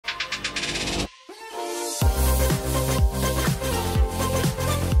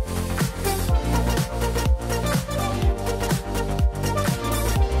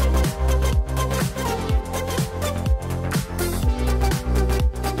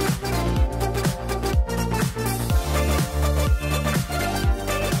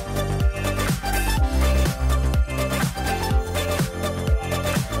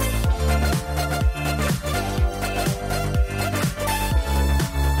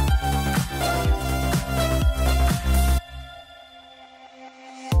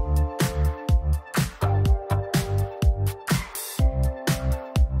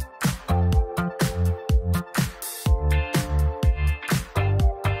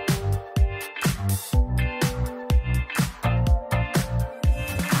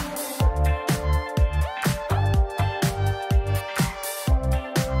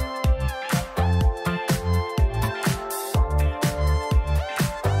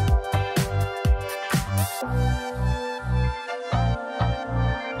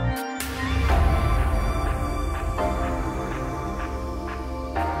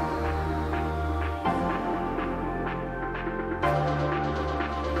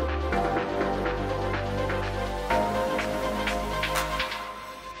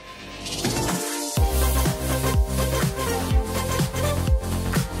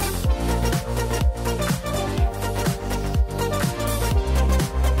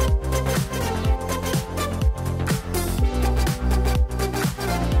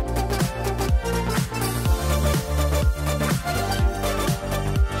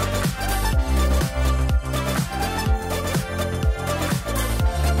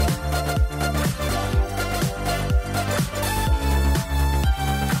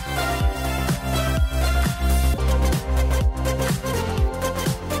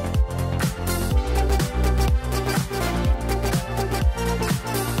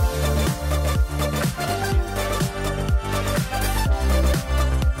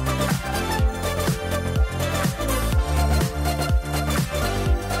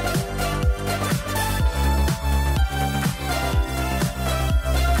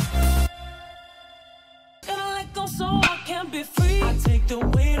can be free. I take the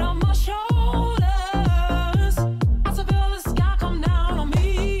weight on my shoulders. I feel the sky come down on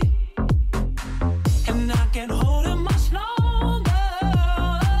me. And I can't hold it much longer.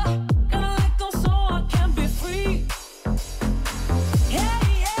 Gonna let go so I can be free. Yeah,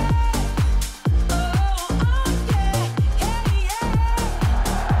 yeah. Oh, yeah. Yeah, yeah.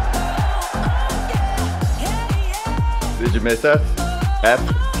 Oh, yeah. Did you miss us?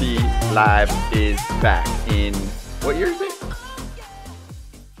 FT Live is back in, what year is it?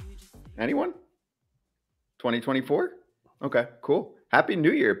 Anyone? 2024? Okay, cool. Happy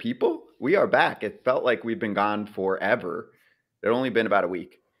New Year, people. We are back. It felt like we've been gone forever. It had only been about a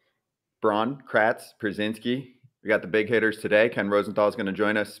week. Braun, Kratz, Pierzynski. We got the big hitters today. Ken Rosenthal is going to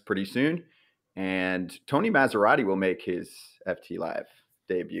join us pretty soon. And Tony Massarotti will make his FT Live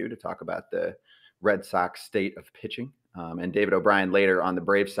debut to talk about the Red Sox state of pitching. And David O'Brien later on the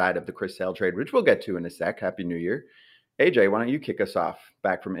Brave side of the Chris Sale trade, which we'll get to in a sec. Happy New Year. AJ, why don't you kick us off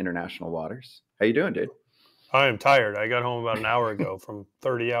back from international waters? How you doing, dude? I am tired. I got home about an hour ago from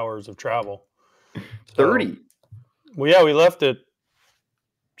 30 hours of travel. 30? Well, yeah, we left it.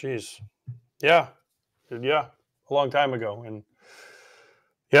 Geez. Yeah, a long time ago. And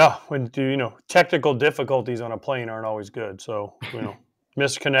yeah, technical difficulties on a plane aren't always good. So,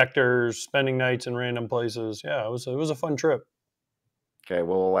 missed connectors, spending nights in random places. Yeah, it was a fun trip. Okay,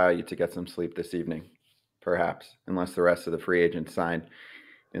 we'll allow you to get some sleep this evening, perhaps, unless the rest of the free agents sign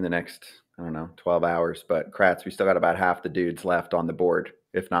in the next, 12 hours. But Kratz, we still got about half the dudes left on the board,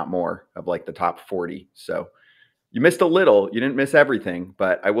 if not more, of like the top 40. So you missed a little. You didn't miss everything.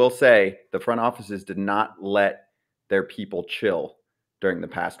 But I will say the front offices did not let their people chill during the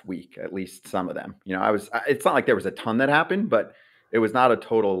past week, at least some of them. It's not like there was a ton that happened, but it was not a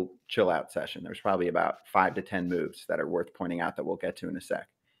total chill out session. There's probably about 5 to 10 moves that are worth pointing out that we'll get to in a sec.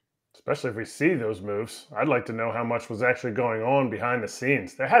 Especially if we see those moves. I'd like to know how much was actually going on behind the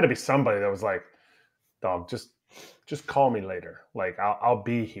scenes. There had to be somebody that was like, dog, just call me later. Like, I'll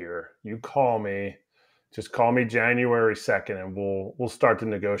be here. You call me. Just call me January 2nd and we'll start the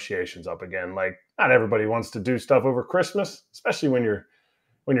negotiations up again. Like, not everybody wants to do stuff over Christmas, especially when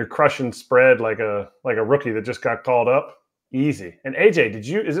you're crushing spread like a rookie that just got called up. Easy. And AJ,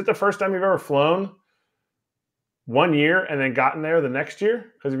 is it the first time you've ever flown 1 year and then gotten there the next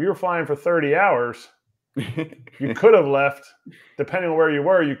year? Because if you were flying for 30 hours, you could have left, depending on where you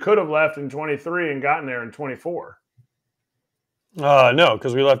were, you could have left in 23 and gotten there in 24. No,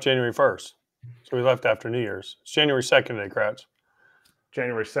 because we left January 1st. So we left after New Year's. It's January 2nd today, Kratz.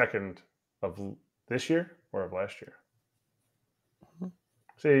 January 2nd of this year or of last year?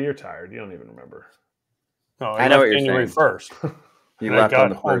 See, you're tired. You don't even remember. No, I know what you're January saying. 1st. You left on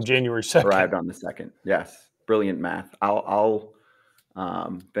the home 1st, January 2nd. arrived on the 2nd. Yes, brilliant math. I'll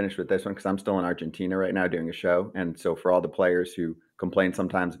finish with this one because I'm still in Argentina right now doing a show. And so for all the players who complain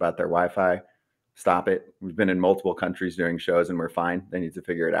sometimes about their Wi-Fi, stop it. We've been in multiple countries doing shows and we're fine. They need to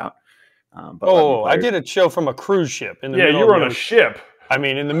figure it out. I did a show from a cruise ship. You were on a ship. I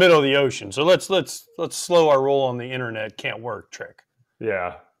mean, in the middle of the ocean. So let's slow our roll on the internet can't work trick.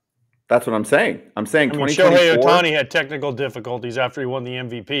 Yeah. That's what I'm saying. I'm saying 2024. Shohei Ohtani had technical difficulties after he won the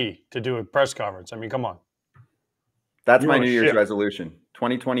MVP to do a press conference. I mean, come on. That's my New Year's resolution.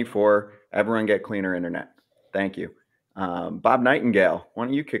 2024, everyone get cleaner internet. Thank you. Bob Nightingale, why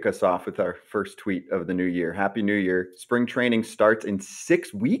don't you kick us off with our first tweet of the new year? Happy New Year. Spring training starts in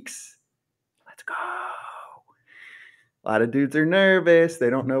 6 weeks. Let's go. A lot of dudes are nervous. They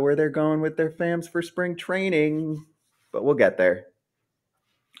don't know where they're going with their fams for spring training, but we'll get there.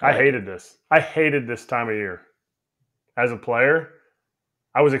 I hated this. I hated this time of year. As a player,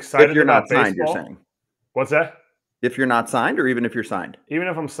 I was excited if you're about not signed, baseball. You're saying. What's that? If you're not signed or even if you're signed? Even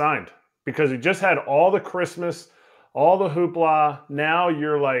if I'm signed. Because you just had all the Christmas, all the hoopla. Now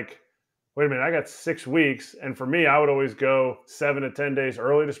you're like, wait a minute, I got 6 weeks. And for me, I would always go 7 to 10 days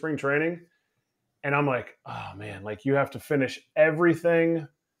early to spring training. And I'm like, oh, man, like you have to finish everything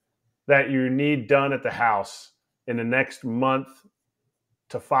that you need done at the house in the next month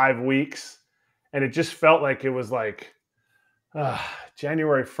to 5 weeks. And it just felt like it was like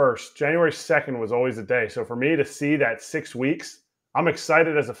January 1st. January 2nd was always the day. So for me to see that 6 weeks, I'm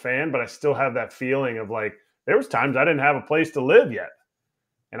excited as a fan, but I still have that feeling of like, there was times I didn't have a place to live yet.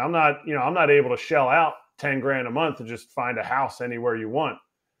 And I'm not able to shell out 10 grand a month to just find a house anywhere you want.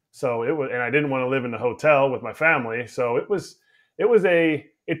 So and I didn't want to live in the hotel with my family. So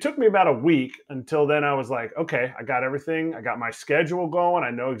it took me about a week until then I was like, okay, I got everything. I got my schedule going.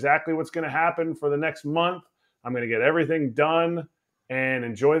 I know exactly what's going to happen for the next month. I'm going to get everything done and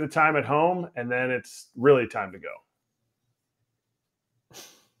enjoy the time at home. And then it's really time to go.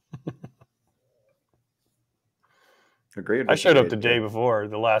 Agreed. I with showed you, up the AJ. day before,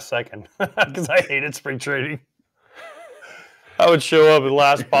 the last second, because I hated spring training. I would show up at the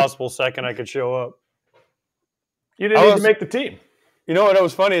last possible second I could show up. You didn't need to make the team. You know what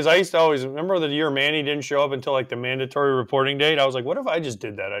was funny is I used to always remember the year Manny didn't show up until like the mandatory reporting date. I was like, what if I just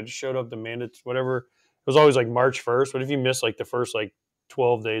did that? I just showed up the whatever. It was always like March 1st. What if you missed like the first like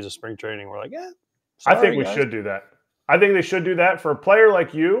 12 days of spring training? We're like, yeah. I think sorry, we guys. should do that. I think they should do that for a player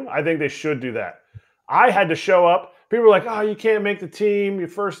like you. I think they should do that. I had to show up. People were like, oh, you can't make the team, your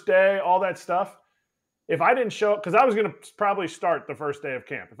first day, all that stuff. If I didn't show up, because I was going to probably start the first day of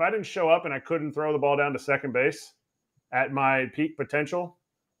camp. If I didn't show up and I couldn't throw the ball down to second base at my peak potential,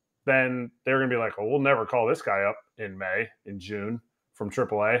 then they're going to be like, oh, we'll never call this guy up in May, in June from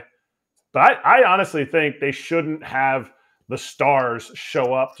AAA. But I honestly think they shouldn't have the stars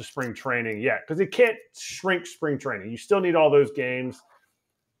show up to spring training yet, because it can't shrink spring training. You still need all those games.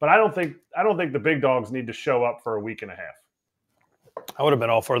 But I don't think the big dogs need to show up for a week and a half. I would have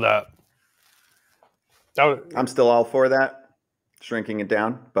been all for that. I'm still all for that, shrinking it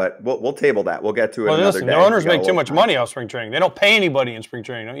down. But we'll table that. We'll get to it another listen, day. the owners We got make a too little much time. money off spring training. They don't pay anybody in spring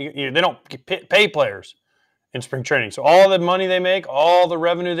training. They don't pay players in spring training. So all the money they make, all the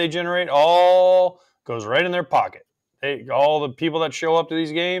revenue they generate, all goes right in their pocket. All the people that show up to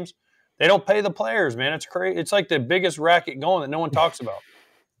these games, they don't pay the players, man. It's crazy. It's like the biggest racket going that no one talks about.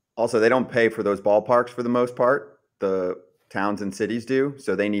 Also, they don't pay for those ballparks for the most part. The towns and cities do.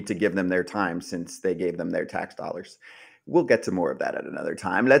 So they need to give them their time since they gave them their tax dollars. We'll get to more of that at another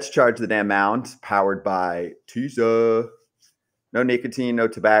time. Let's charge the damn mound, powered by Teaser. No nicotine, no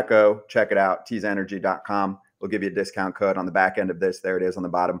tobacco. Check it out, teasenergy.com. We'll give you a discount code on the back end of this. There it is on the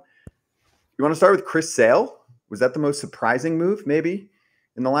bottom. You want to start with Chris Sale? Was that the most surprising move maybe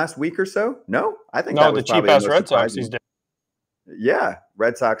in the last week or so? No? I think that was the probably cheap-ass the most Red Sox surprising. these days. Yeah,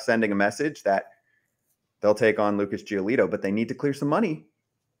 Red Sox sending a message that they'll take on Lucas Giolito, but they need to clear some money,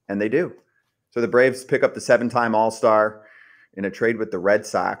 and they do. So the Braves pick up the 7-time All-Star in a trade with the Red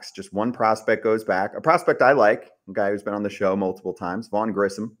Sox. Just one prospect goes back. A prospect I like, a guy who's been on the show multiple times, Vaughn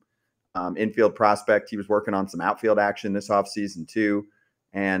Grissom, infield prospect. He was working on some outfield action this offseason too,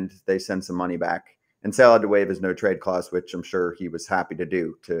 and they send some money back. And Sale had to waive his no-trade clause, which I'm sure he was happy to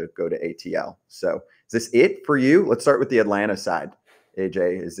do to go to ATL. So is this it for you? Let's start with the Atlanta side.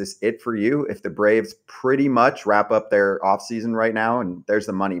 AJ, is this it for you? If the Braves pretty much wrap up their offseason right now, and there's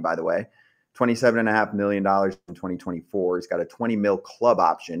the money, by the way, $27.5 million in 2024. He's got a $20 million club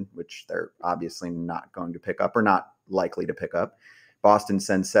option, which they're obviously not going to pick up or not likely to pick up. Boston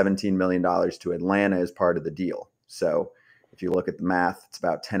sends $17 million to Atlanta as part of the deal. So if you look at the math, it's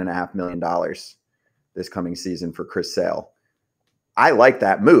about $10.5 million this coming season for Chris Sale. I like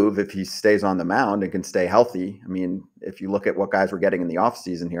that move if he stays on the mound and can stay healthy. I mean, if you look at what guys were getting in the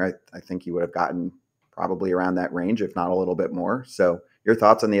offseason here, I think he would have gotten probably around that range, if not a little bit more. So your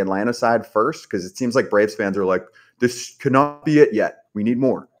thoughts on the Atlanta side first? Because it seems like Braves fans are like, this cannot be it yet. We need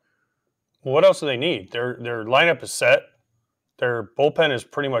more. Well, what else do they need? Their lineup is set. Their bullpen is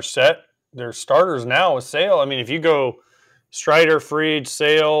pretty much set. Their starters now is Sale. I mean, if you go Strider, Fried,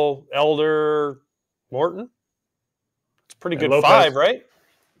 Sale, Elder, Morton, it's a pretty good Lopez. 5, right?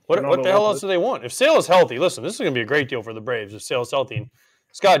 What the hell Lopez. else do they want? If Sale is healthy, listen, this is going to be a great deal for the Braves if Sale is healthy. And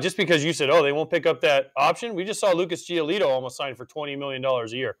Scott, just because you said, oh, they won't pick up that option, we just saw Lucas Giolito almost sign for $20 million a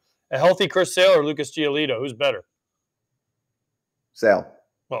year. A healthy Chris Sale or Lucas Giolito, who's better? Sale.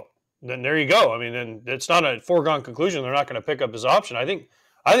 Well, then there you go. I mean, then it's not a foregone conclusion they're not going to pick up his option. I think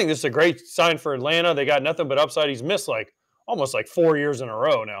this is a great sign for Atlanta. They got nothing but upside. He's missed almost 4 years in a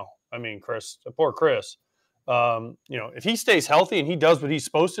row now. I mean, poor Chris. If he stays healthy and he does what he's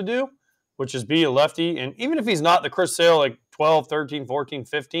supposed to do, which is be a lefty, and even if he's not the Chris Sale 12, 13, 14,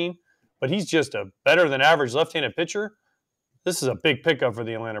 15, but he's just a better than average left-handed pitcher, this is a big pickup for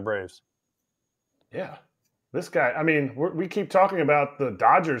the Atlanta Braves. Yeah. This guy, I mean, we keep talking about the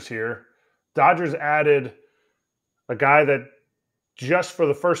Dodgers here. Dodgers added a guy that just for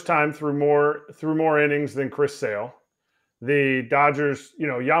the first time threw more innings than Chris Sale. The Dodgers,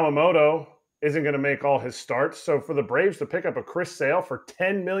 Yamamoto isn't going to make all his starts. So for the Braves to pick up a Chris Sale for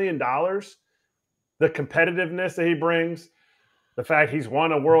 $10 million, the competitiveness that he brings, the fact he's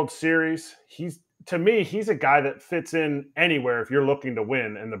won a World Series, to me, he's a guy that fits in anywhere if you're looking to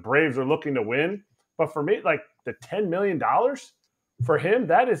win, and the Braves are looking to win. But for me, the $10 million for him,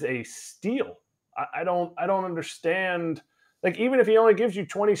 that is a steal. I don't understand. Even if he only gives you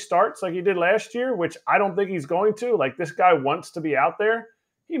 20 starts like he did last year, which I don't think he's going to, this guy wants to be out there,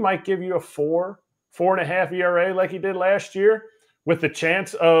 he might give you a 4.5 ERA like he did last year, with the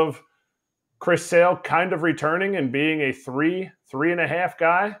chance of Chris Sale kind of returning and being a 3.5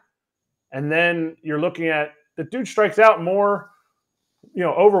 guy. And then you're looking at the dude strikes out more,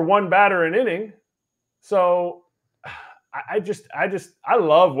 over one batter an inning. So I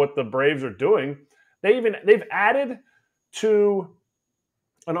love what the Braves are doing. They've added to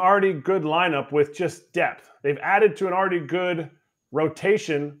an already good lineup with just depth. They've added to an already good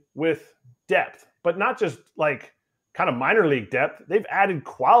rotation with depth, but not just like kind of minor league depth. They've added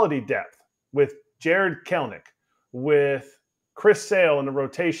quality depth with Jared Kelenic, with Chris Sale in the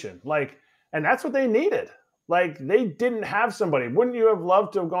rotation. And that's what they needed. They didn't have somebody. Wouldn't you have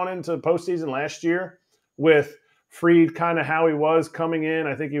loved to have gone into postseason last year with Fried kind of how he was coming in?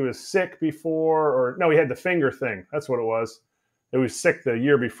 I think he was sick before, or no, he had the finger thing. That's what it was. It was sick the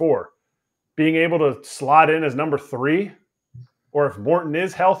year before. Being able to slot in as number 3, or if Morton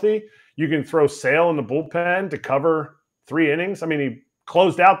is healthy, you can throw Sale in the bullpen to cover 3 innings. I mean, he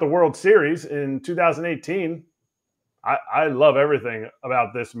closed out the World Series in 2018. I love everything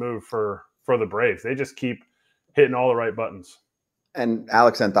about this move for the Braves. They just keep hitting all the right buttons. And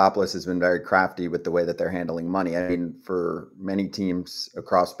Alex Anthopoulos has been very crafty with the way that they're handling money. I mean, for many teams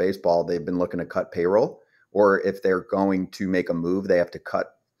across baseball, they've been looking to cut payroll, or if they're going to make a move, they have to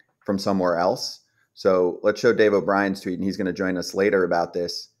cut from somewhere else. So let's show Dave O'Brien's tweet, and he's going to join us later about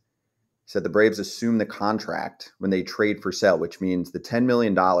this. He said the Braves assume the contract when they trade for Sale, which means the $10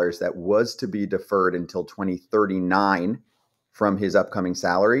 million that was to be deferred until 2039 from his upcoming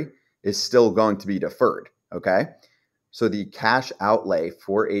salary is still going to be deferred. Okay. So the cash outlay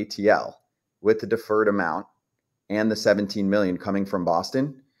for ATL with the deferred amount and the $17 million coming from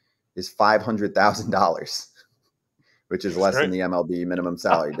Boston is $500,000, which is less than the MLB minimum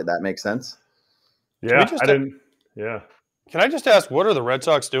salary. Did that make sense? Yeah, I didn't. Yeah. Can I just ask, what are the Red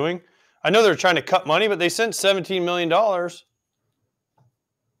Sox doing? I know they're trying to cut money, but they sent $17 million. I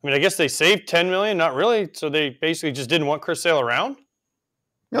mean, I guess they saved $10 million, not really. So they basically just didn't want Chris Sale around?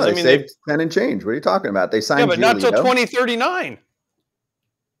 No, they saved 10 and change. What are you talking about? They signed but Giolito. not till 2039.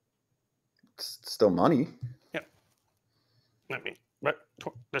 It's still money. Yeah. I mean, but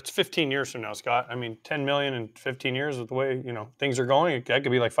that's 15 years from now, Scott. I mean, 10 million in 15 years with the way, things are going, that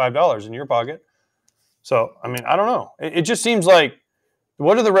could be like $5 in your pocket. So, I mean, I don't know. It just seems like,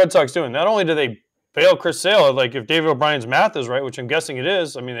 what are the Red Sox doing? Not only do they bail Chris Sale, like if David O'Brien's math is right, which I'm guessing it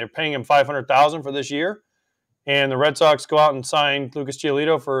is, I mean, they're paying him $500,000 for this year. And the Red Sox go out and sign Lucas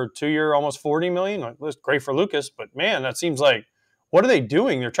Giolito for a 2-year, almost $40 million. Like, that's great for Lucas, but man, that seems like, what are they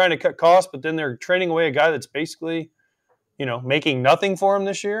doing? They're trying to cut costs, but then they're trading away a guy that's basically, making nothing for him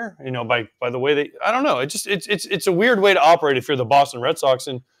this year. By the way they, I don't know. It's a weird way to operate if you're the Boston Red Sox,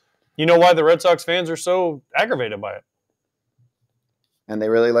 and you know why the Red Sox fans are so aggravated by it. And they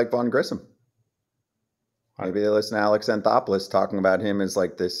really like Vaughn Grissom. Maybe they listen to Alex Anthopoulos talking about him as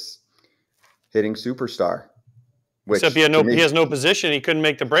like this hitting superstar. Except he has no position. He couldn't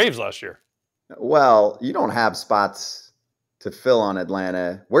make the Braves last year. Well, you don't have spots to fill on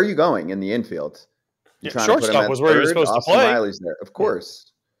Atlanta. Where are you going in the infield? Shortstop was where he was supposed to play. Riley's there, of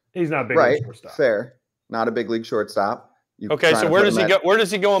course. He's not a big league shortstop. Fair, not a big league shortstop. Okay, so where does he go? Where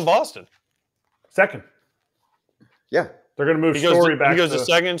does he go in Boston? Second. Yeah, they're going to move Story back. He goes to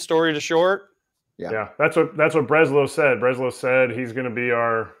second, Story to short. Yeah. That's what Breslow said. Breslow said he's going to be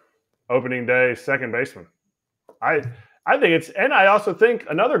our opening day second baseman. I think and I also think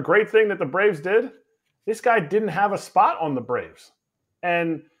another great thing that the Braves did, this guy didn't have a spot on the Braves.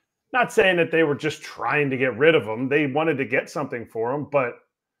 And not saying that they were just trying to get rid of him. They wanted to get something for him, but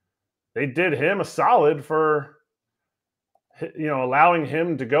they did him a solid for, allowing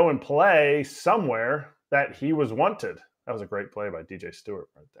him to go and play somewhere that he was wanted. That was a great play by DJ Stewart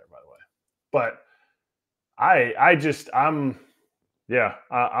right there, by the way. But I'm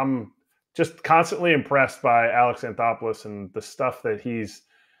just constantly impressed by Alex Anthopoulos and the stuff that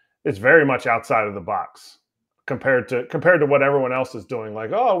it's very much outside of the box compared to what everyone else is doing.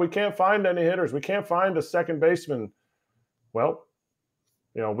 Like, oh, we can't find any hitters. We can't find a second baseman. Well,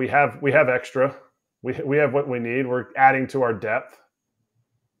 we have extra. We have what we need. We're adding to our depth.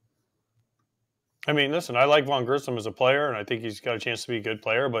 I mean, listen, I like Vaughn Grissom as a player, and I think he's got a chance to be a good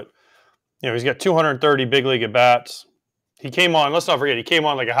player, but he's got 230 big league at-bats. He came on, let's not forget, he came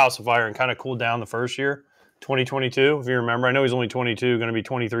on like a house of fire and kind of cooled down the first year, 2022, if you remember. I know he's only 22, going to be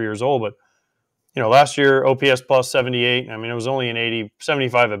 23 years old, but, last year, OPS plus 78. I mean, it was only an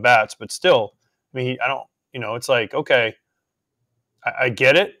 75 at-bats, but still, I mean, it's like, okay, I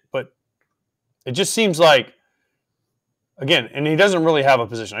get it, but it just seems like, again, and he doesn't really have a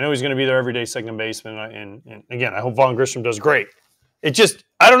position. I know he's going to be there every day, second baseman, and again, I hope Vaughn Grissom does great. It just,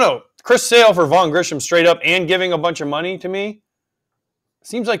 I don't know, Chris Sale for Vaughn Grissom straight up and giving a bunch of money to me,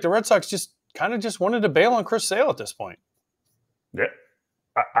 seems like the Red Sox just wanted to bail on Chris Sale at this point. Yeah.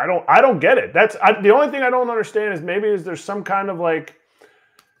 I don't get it. The only thing I don't understand is maybe there's some kind of like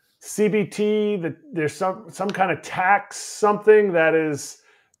CBT, that there's some kind of tax, something that is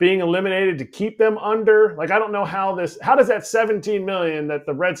being eliminated to keep them under. Like, I don't know how does that $17 million that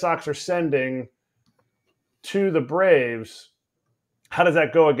the Red Sox are sending to the Braves, how does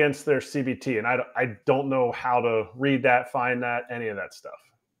that go against their CBT? And I don't know how to read that, find that, any of that stuff.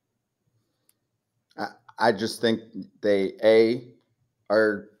 I just think they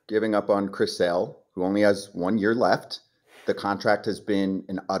are giving up on Chris Sale, who only has 1 year left. The contract has been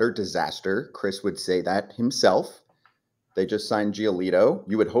an utter disaster. Chris would say that himself. They just signed Giolito.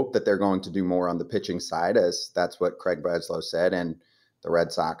 You would hope that they're going to do more on the pitching side, as that's what Craig Breslow said. And the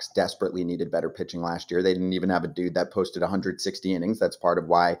Red Sox desperately needed better pitching last year. They didn't even have a dude that posted 160 innings. That's part of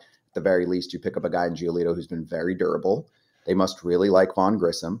why, at the very least, you pick up a guy in Giolito who's been very durable. They must really like Vaughn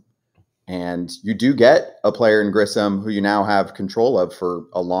Grissom. And you do get a player in Grissom who you now have control of for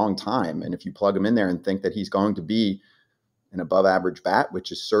a long time. And if you plug him in there and think that he's going to be an above average bat,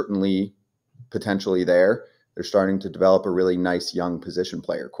 which is certainly potentially there, they're starting to develop a really nice young position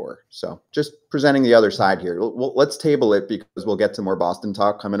player core. So just presenting the other side here. Let's table it because we'll get to more Boston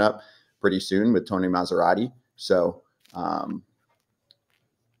talk coming up pretty soon with Tony Massarotti. So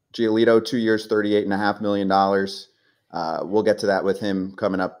Giolito, 2 years, $38.5 million. We'll get to that with him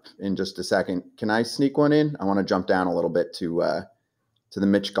coming up in just a second. Can I sneak one in? I want to jump down a little bit to the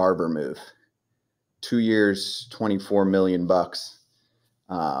Mitch Garver move. 2 years, $24 million.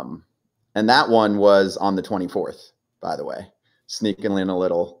 And that one was on the 24th, by the way. Sneaking in a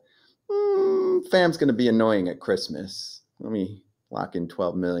little, fam's going to be annoying at Christmas. Let me lock in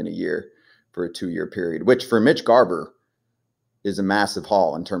 $12 million a year for a 2 year period, which for Mitch Garver is a massive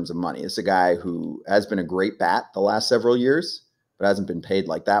haul in terms of money. It's a guy who has been a great bat the last several years, but hasn't been paid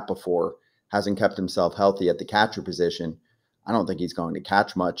like that before, hasn't kept himself healthy at the catcher position. I don't think he's going to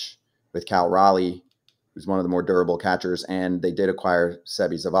catch much with Cal Raleigh, who's one of the more durable catchers, and they did acquire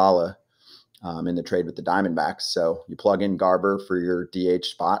Sebi Zavala in the trade with the Diamondbacks. So you plug in Garber for your DH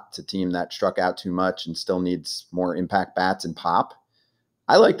spot. It's a team that struck out too much and still needs more impact bats and pop.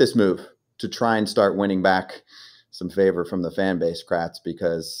 I like this move to try and start winning back some favor from the fan base, Kratz,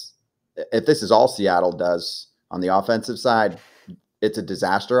 because if this is all Seattle does on the offensive side, it's a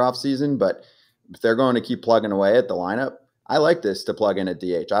disaster offseason. But if they're going to keep plugging away at the lineup, I like this to plug in at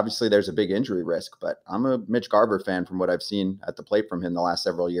DH. Obviously, there's a big injury risk, but I'm a Mitch Garver fan from what I've seen at the plate from him the last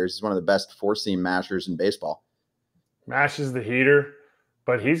several years. He's one of the best four-seam mashers in baseball. Mashes the heater,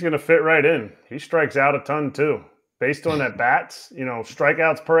 but he's going to fit right in. He strikes out a ton too. Based on at bats,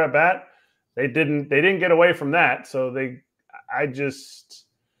 strikeouts per at bat, they didn't get away from that. So I didn't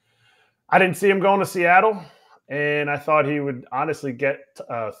see him going to Seattle, and I thought he would honestly get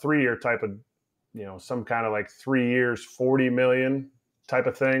a 3 year type of, some kind of like 3 years, 40 million type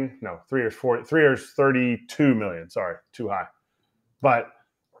of thing. No, 3 years, 32 million. Sorry, too high. But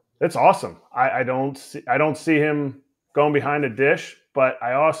it's awesome. I don't see him going behind a dish, but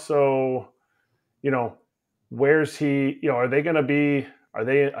I also, where's he, are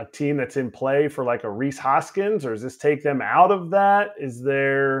they a team that's in play for like a Rhys Hoskins, or does this take them out of that? Is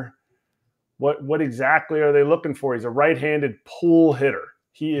there, what exactly are they looking for? He's a right-handed pull hitter.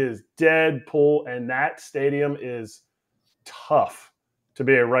 He is dead pull, and that stadium is tough to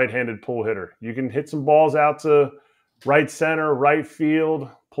be a right-handed pull hitter. You can hit some balls out to right center, right field,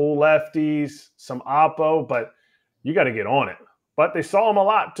 pull lefties, some oppo, but you got to get on it. But they saw him a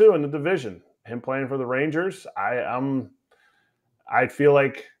lot too in the division. Him playing for the Rangers, I feel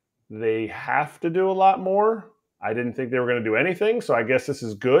like they have to do a lot more. I didn't think they were going to do anything, so I guess this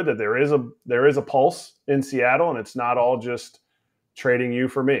is good that there is a pulse in Seattle, and it's not all just trading you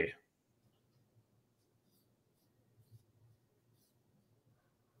for me.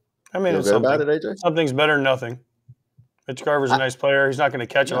 I mean, it's about something. it, AJ? Something's better than nothing. Mitch Garver's a nice player. He's not going to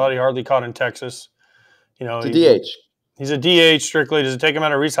catch a lot. He hardly caught in Texas. It's a DH. He's a DH strictly. Does it take him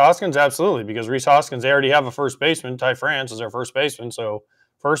out of Rhys Hoskins? Absolutely, because Rhys Hoskins, they already have a first baseman. Ty France is their first baseman, so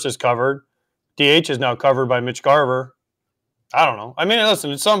first is covered. DH is now covered by Mitch Garver. I don't know. I mean,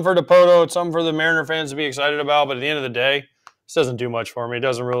 listen, it's something for DePoto. It's something for the Mariner fans to be excited about, but at the end of the day, this doesn't do much for me.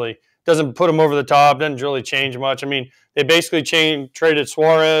 It doesn't put him over the top. Doesn't really change much. I mean, they basically traded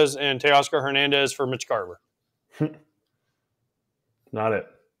Suarez and Teoscar Hernandez for Mitch Garver. Not it.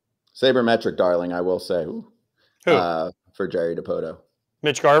 Sabermetric darling, I will say. Who? For Jerry DePoto.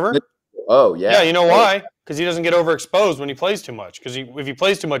 Mitch Garver? Oh, yeah. Yeah, you know why? Because he doesn't get overexposed when he plays too much. Because if he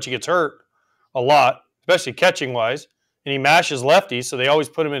plays too much, he gets hurt a lot, especially catching-wise. And he mashes lefties, so they always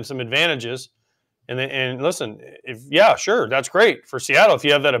put him in some advantages. And listen, sure, that's great for Seattle if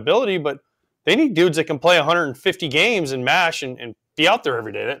you have that ability, but they need dudes that can play 150 games and mash and be out there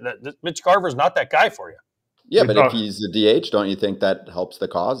every day. Mitch Garver's not that guy for you. Yeah, but if he's a DH, don't you think that helps the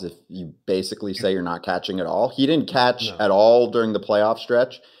cause? If you basically say you're not catching at all, he didn't catch at all during the playoff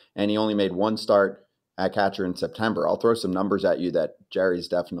stretch, and he only made one start at catcher in September. I'll throw some numbers at you that Jerry's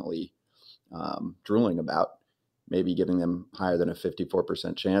definitely drooling about, maybe giving them higher than a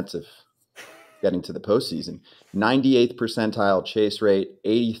 54% chance of getting to the postseason. 98th percentile chase rate,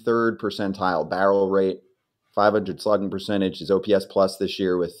 83rd percentile barrel rate, 500 slugging percentage. His OPS plus this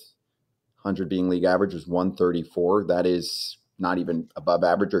year with 100 being league average was 134. That is not even above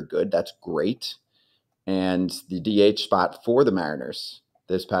average or good. That's great. And the DH spot for the Mariners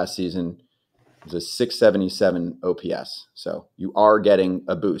this past season was a 677 OPS. So you are getting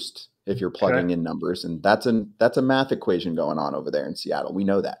a boost if you're plugging in numbers. And that's a math equation going on over there in Seattle. We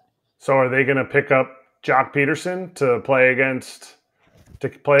know that. So are they going to pick up Jock Peterson to play against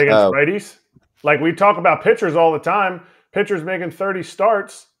righties? Like we talk about pitchers all the time, pitchers making 30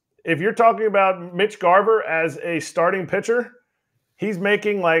 starts. If you're talking about Mitch Garver as a starting pitcher, he's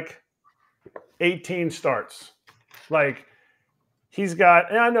making like 18 starts. Like he's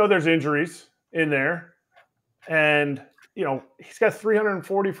got, and I know there's injuries in there, and he's got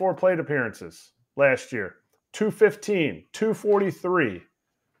 344 plate appearances last year, 215, 243.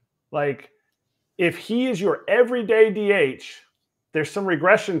 Like if he is your everyday DH, there's some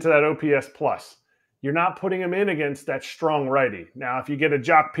regression to that OPS plus. You're not putting him in against that strong righty. Now, if you get a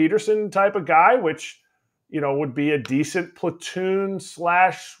Jock Peterson type of guy, which, would be a decent platoon /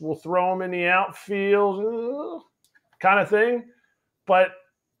 we'll throw him in the outfield kind of thing. But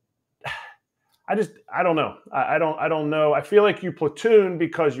I don't know. I don't know. I feel like you platoon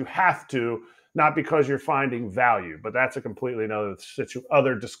because you have to, not because you're finding value. But that's a completely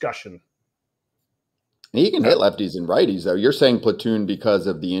other discussion. He can hit lefties and righties, though. You're saying platoon because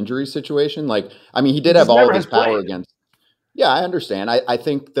of the injury situation? He did have all of his power against. Yeah, I understand. I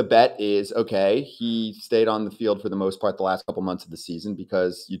think the bet is, okay, he stayed on the field for the most part the last couple months of the season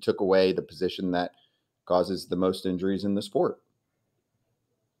because you took away the position that causes the most injuries in the sport.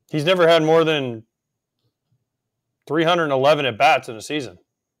 He's never had more than 311 at-bats in a season.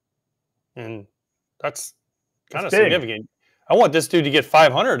 And that's kind of significant. I want this dude to get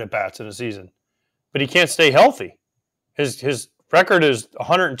 500 at-bats in a season. But he can't stay healthy. His record is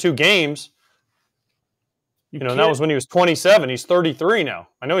 102 games. That was when he was 27. He's 33 now.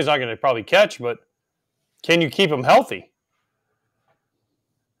 I know he's not going to probably catch, but can you keep him healthy?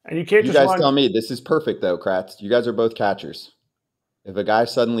 And you can't. You guys tell me this is perfect, though, Kratz. You guys are both catchers. If a guy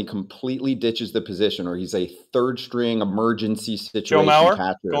suddenly completely ditches the position, or he's a third-string emergency situation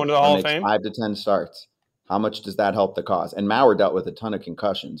catcher, going to the Hall of Fame, 5 to 10 starts, how much does that help the cause? And Mauer dealt with a ton of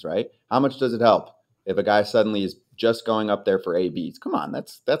concussions, right? How much does it help if a guy suddenly is just going up there for ABs? Come on,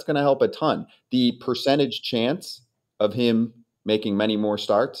 that's going to help a ton. The percentage chance of him making many more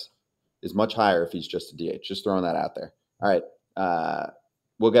starts is much higher if he's just a DH. Just throwing that out there. All right,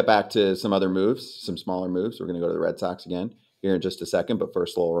 we'll get back to some other moves, some smaller moves. We're going to go to the Red Sox again here in just a second. But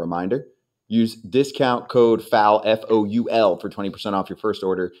first, a little reminder. Use discount code FOUL, F-O-U-L, for 20% off your first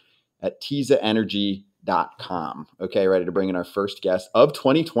order at TizaEnergy.com. Okay, ready to bring in our first guest of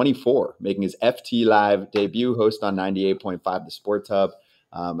 2024, making his FT Live debut, host on 98.5 The Sports Hub.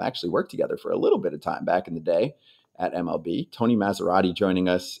 Actually worked together for a little bit of time back in the day at MLB. Tony Massarotti joining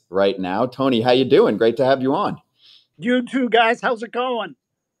us right now. Tony, how you doing? Great to have you on. You too, guys. How's it going?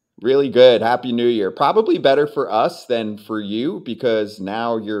 Really good. Happy New Year. Probably better for us than for you because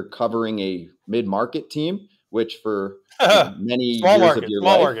now you're covering a mid-market team, which for many small years market, of your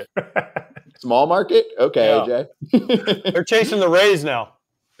small life. market. Small market? Okay, yeah. AJ. They're chasing the Rays now.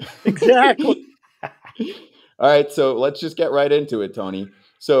 Exactly. All right, so let's just get right into it, Tony.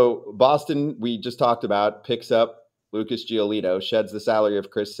 So Boston, we just talked about, picks up Lucas Giolito, sheds the salary of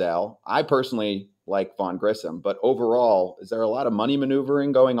Chris Sale. I personally like Vaughn Grissom, but overall, is there a lot of money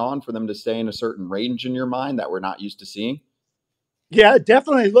maneuvering going on for them to stay in a certain range in your mind that we're not used to seeing? Yeah,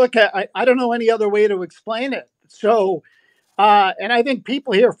 definitely. Look, I don't know any other way to explain it. So, and I think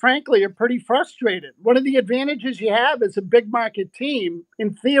people here, frankly, are pretty frustrated. One of the advantages you have as a big market team,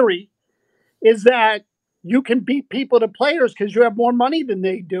 in theory, is that you can beat people to players because you have more money than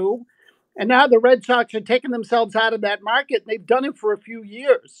they do. And now the Red Sox are taking themselves out of that market. And they've done it for a few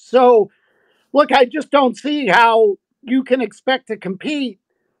years. So, look, I just don't see how you can expect to compete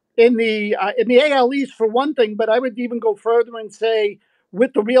in the AL East for one thing, but I would even go further and say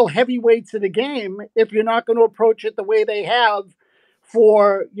with the real heavyweights of the game, if you're not going to approach it the way they have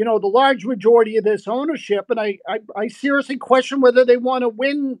for, the large majority of this ownership. And I seriously question whether they want to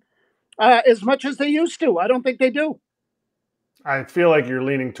win as much as they used to. I don't think they do. I feel like you're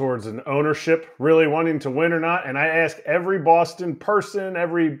leaning towards an ownership really wanting to win or not. And I ask every Boston person,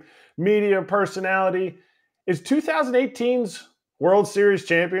 every media personality, is 2018's World Series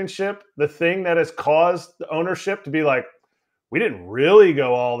championship the thing that has caused the ownership to be like, we didn't really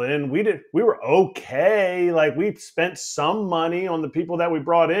go all in. We were okay. Like, we spent some money on the people that we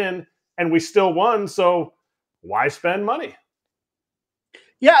brought in and we still won. So why spend money?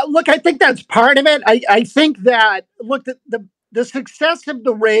 Yeah, look, I think that's part of it. I think that, look, the success of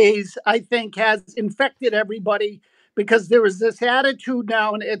the Rays, I think, has infected everybody because there is this attitude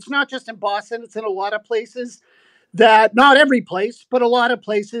now, and it's not just in Boston, it's in a lot of places, that not every place, but a lot of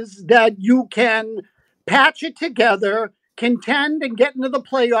places, that you can patch it together, contend and get into the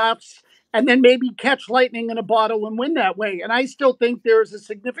playoffs, and then maybe catch lightning in a bottle and win that way. And I still think there's a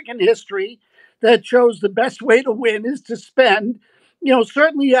significant history that shows the best way to win is to spend.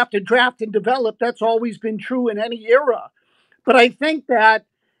 Certainly you have to draft and develop. That's always been true in any era. But I think that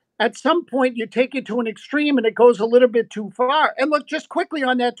at some point you take it to an extreme and it goes a little bit too far. And look, just quickly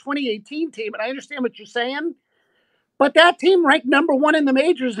on that 2018 team, and I understand what you're saying, but that team ranked number one in the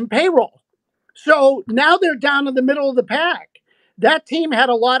majors in payroll. So now they're down in the middle of the pack. That team had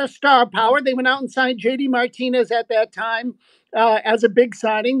a lot of star power. They went out and signed JD Martinez at that time as a big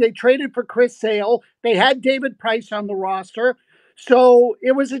signing. They traded for Chris Sale. They had David Price on the roster. So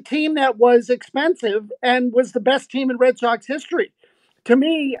it was a team that was expensive and was the best team in Red Sox history. To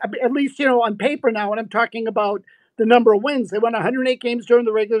me, at least, on paper now, and I'm talking about the number of wins. They won 108 games during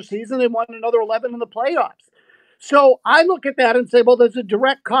the regular season. They won another 11 in the playoffs. So I look at that and say, well, there's a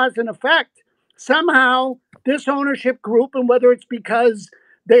direct cause and effect. Somehow this ownership group, and whether it's because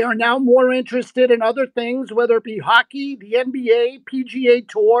they are now more interested in other things, whether it be hockey, the NBA, PGA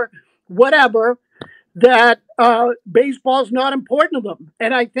Tour, whatever, that baseball's not important to them.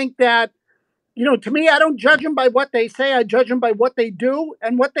 And I think that, to me, I don't judge them by what they say. I judge them by what they do.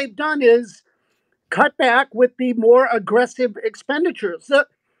 And what they've done is cut back with the more aggressive expenditures.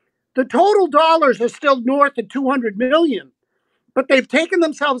 The total dollars are still north of 200 million, but they've taken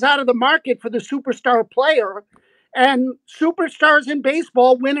themselves out of the market for the superstar player, and superstars in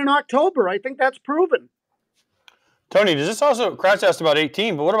baseball win in October. I think that's proven. Tony, does this also, Kratz asked about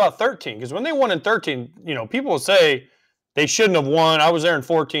 18, but what about 13? Because when they won in 13, people will say they shouldn't have won. I was there in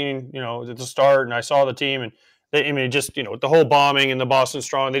 14, at the start, and I saw the team, and just, with the whole bombing and the Boston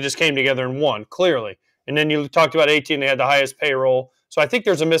Strong, they just came together and won, clearly. And then you talked about 18, they had the highest payroll. So I think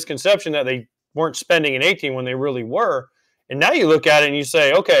there's a misconception that they weren't spending in 18 when they really were. And now you look at it and you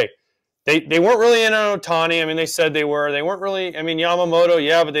say, okay, they weren't really in on Ohtani. They said they were. They weren't really, Yamamoto,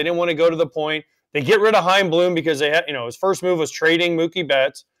 yeah, but they didn't want to go to the point. They get rid of Heimblum because they had, his first move was trading Mookie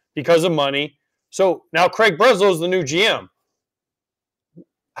Betts because of money. So now Craig Breslow is the new GM.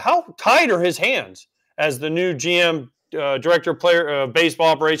 How tight are his hands as the new GM, director of baseball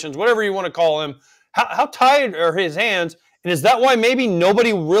operations, whatever you want to call him? How tight are his hands? And is that why maybe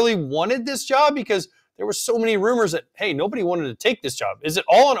nobody really wanted this job? Because there were so many rumors that, hey, nobody wanted to take this job. Is it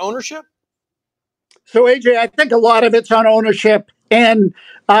all on ownership? So, AJ, I think a lot of it's on ownership. And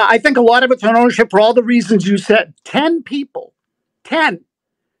I think a lot of it's on ownership for all the reasons you said. 10 people, 10,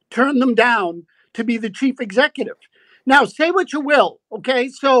 turned them down to be the chief executive. Now, say what you will, okay?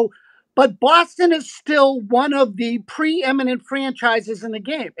 But Boston is still one of the preeminent franchises in the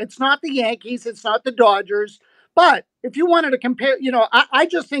game. It's not the Yankees. It's not the Dodgers. But if you wanted to compare, I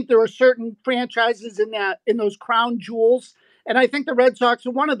just think there are certain franchises in those crown jewels. And I think the Red Sox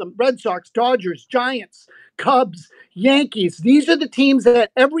are one of them. Red Sox, Dodgers, Giants, Cubs, Yankees. These are the teams that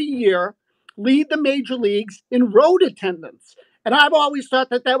every year lead the major leagues in road attendance. And I've always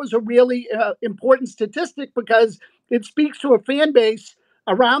thought that was a really important statistic because it speaks to a fan base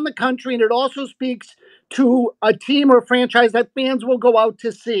around the country, and it also speaks to a team or a franchise that fans will go out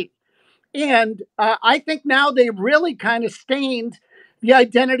to see. And I think now they've really kind of stained the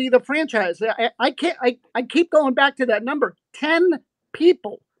identity of the franchise. I keep going back to that number. 10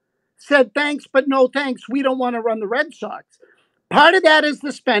 people said thanks, but no thanks. We don't want to run the Red Sox. Part of that is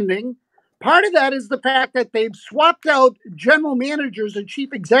the spending. Part of that is the fact that they've swapped out general managers and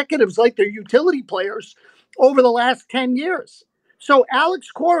chief executives like their utility players over the last 10 years. So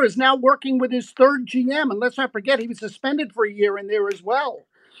Alex Cora is now working with his third GM. And let's not forget, he was suspended for a year in there as well.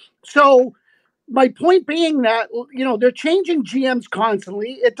 So my point being that, they're changing GMs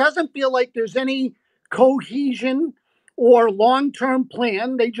constantly. It doesn't feel like there's any cohesion or long-term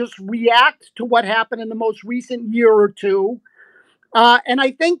plan. They just react to what happened in the most recent year or two. And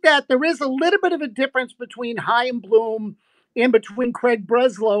I think that there is a little bit of a difference between Chaim Bloom and between Craig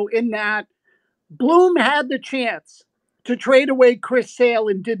Breslow in that Bloom had the chance to trade away Chris Sale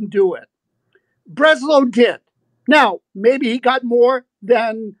and didn't do it. Breslow did. Now, maybe he got more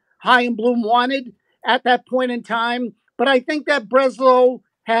than High and Bloom wanted at that point in time, but I think that Breslow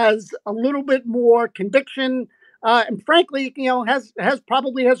has a little bit more conviction, and frankly, has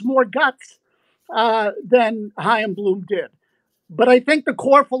probably has more guts than High and Bloom did. But I think the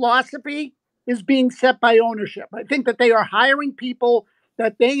core philosophy is being set by ownership. I think that they are hiring people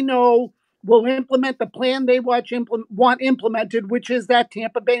that they know will implement the plan they want implemented, which is that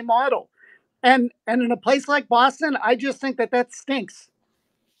Tampa Bay model. And in a place like Boston, I just think that stinks.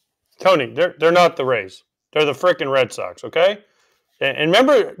 Tony, they're not the Rays. They're the frickin' Red Sox, okay? And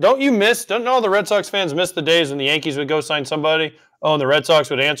remember, don't all the Red Sox fans miss the days when the Yankees would go sign somebody? Oh, and the Red Sox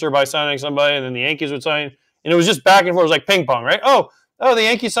would answer by signing somebody, and then the Yankees would sign. And it was just back and forth. It was like ping pong, right? Oh, the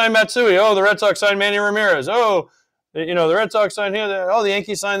Yankees signed Matsui. Oh, the Red Sox signed Manny Ramirez. Oh, the Red Sox signed him. Oh, the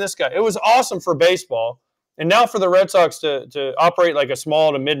Yankees signed this guy. It was awesome for baseball. And now for the Red Sox to operate like a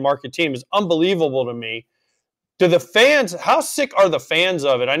small to mid-market team is unbelievable to me. Do the fans, how sick are the fans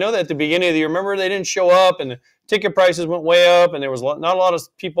of it? I know that at the beginning of the year, remember they didn't show up and the ticket prices went way up and there was not a lot of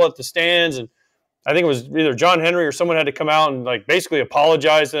people at the stands. And I think it was either John Henry or someone had to come out and like basically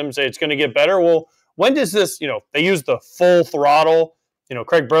apologize to them and say it's going to get better. Well, when does this, they use the full throttle,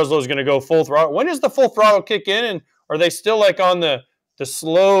 Craig Breslow is going to go full throttle. When does the full throttle kick in? And are they still like on the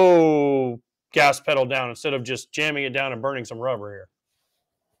slow gas pedal down instead of just jamming it down and burning some rubber here?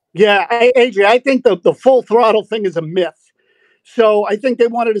 Yeah, AJ, I think the full throttle thing is a myth. So I think they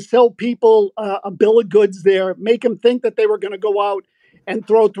wanted to sell people a bill of goods there, make them think that they were going to go out and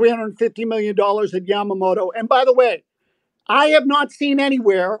throw $350 million at Yamamoto. And by the way, I have not seen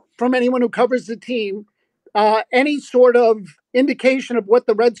anywhere from anyone who covers the team any sort of indication of what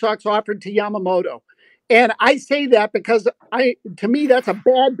the Red Sox offered to Yamamoto. And I say that because to me, that's a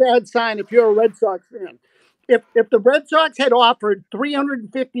bad sign if you're a Red Sox fan. If the Red Sox had offered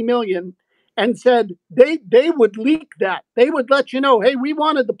 $350 million and said they would leak that, they would let you know, hey, we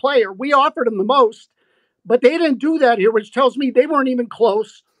wanted the player, we offered him the most, but they didn't do that here, which tells me they weren't even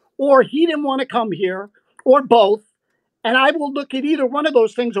close, or he didn't want to come here, or both. And I will look at either one of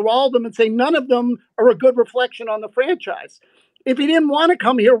those things or all of them and say none of them are a good reflection on the franchise. If he didn't want to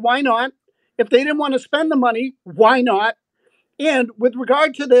come here, why not? If they didn't want to spend the money, why not? And with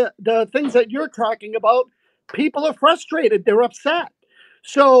regard to the things that you're talking about, people are frustrated. They're upset.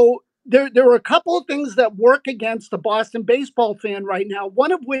 So there are a couple of things that work against the Boston baseball fan right now,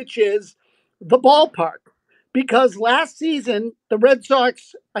 one of which is the ballpark. Because last season, the Red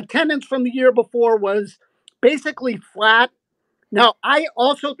Sox attendance from the year before was basically flat. Now, I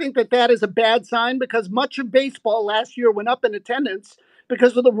also think that is a bad sign because much of baseball last year went up in attendance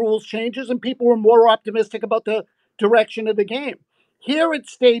because of the rules changes and people were more optimistic about the direction of the game. Here it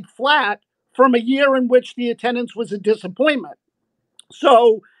stayed flat from a year in which the attendance was a disappointment.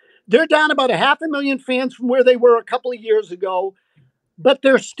 So they're down about 500,000 fans from where they were a couple of years ago, but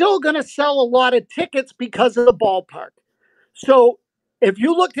they're still going to sell a lot of tickets because of the ballpark. So if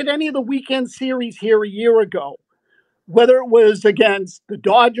you looked at any of the weekend series here a year ago, whether it was against the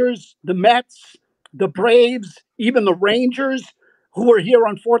Dodgers, the Mets, the Braves, even the Rangers, who were here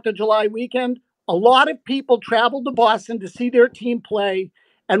on 4th of July weekend, a lot of people traveled to Boston to see their team play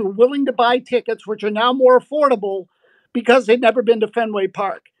and were willing to buy tickets, which are now more affordable because they'd never been to Fenway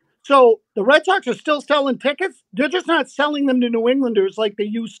Park. So the Red Sox are still selling tickets. They're just not selling them to New Englanders like they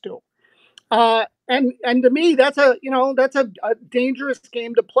used to. And to me, that's a dangerous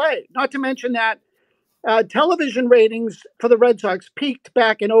game to play. Not to mention that television ratings for the Red Sox peaked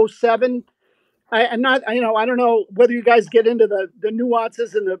back in 2007. I don't know whether you guys get into the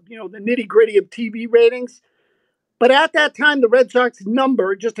nuances and the nitty gritty of TV ratings. But at that time, the Red Sox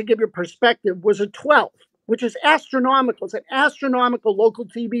number, just to give you perspective, was a 12, which is astronomical. It's an astronomical local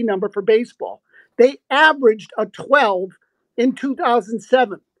TV number for baseball. They averaged a 12 in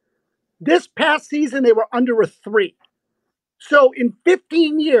 2007. This past season, they were under a 3. So in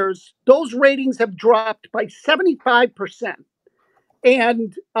 15 years, those ratings have dropped by 75%.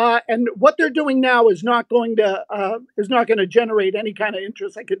 And what they're doing now is not going to generate any kind of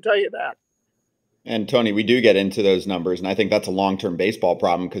interest. I can tell you that. And Tony, we do get into those numbers, and I think that's a long-term baseball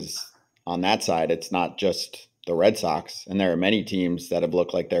problem because on that side, it's not just the Red Sox, and there are many teams that have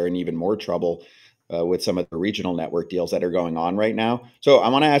looked like they're in even more trouble with some of the regional network deals that are going on right now. So I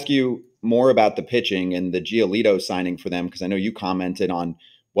want to ask you more about the pitching and the Giolito signing for them, because I know you commented on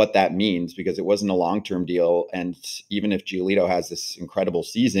what that means because it wasn't a long-term deal. And even if Giolito has this incredible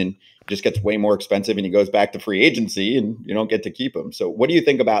season, it just gets way more expensive and he goes back to free agency and you don't get to keep him. So what do you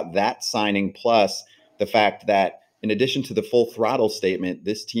think about that signing? Plus the fact that in addition to the full throttle statement,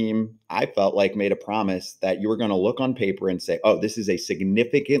 this team, I felt like made a promise that you were going to look on paper and say, oh, this is a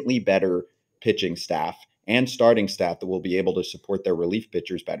significantly better pitching staff and starting staff that will be able to support their relief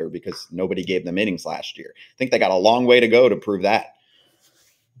pitchers better because nobody gave them innings last year. I think they got a long way to go to prove that.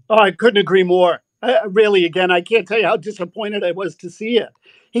 Oh, I couldn't agree more. Really, again, I can't tell you how disappointed I was to see it.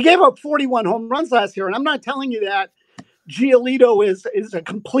 He gave up 41 home runs last year, and I'm not telling you that Giolito is a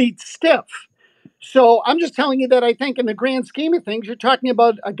complete stiff. So I'm just telling you that I think in the grand scheme of things, you're talking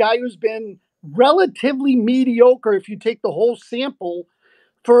about a guy who's been relatively mediocre if you take the whole sample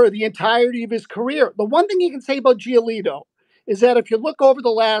for the entirety of his career. The one thing you can say about Giolito is that if you look over the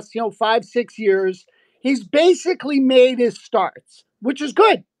last, 5-6 years, he's basically made his starts, which is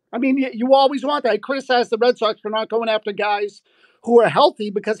good. I mean, you always want that. I criticize the Red Sox for not going after guys who are healthy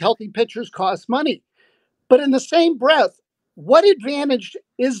because healthy pitchers cost money. But in the same breath, what advantage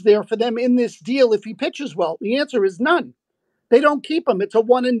is there for them in this deal if he pitches well? The answer is none. They don't keep him. It's a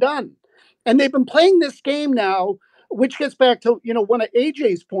one and done. And they've been playing this game now, which gets back to, one of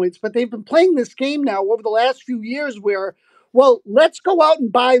AJ's points, but they've been playing this game now over the last few years where, well, let's go out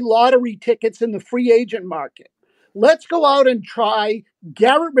and buy lottery tickets in the free agent market. Let's go out and try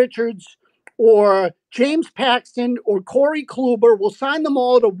Garrett Richards or James Paxton or Corey Kluber. We'll sign them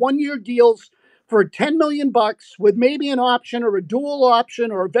all to one-year deals for $10 million with maybe an option or a dual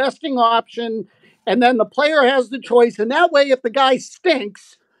option or a vesting option. And then the player has the choice. And that way, if the guy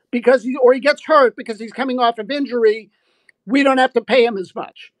stinks because he gets hurt because he's coming off of injury, we don't have to pay him as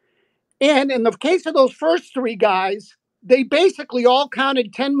much. And in the case of those first three guys, they basically all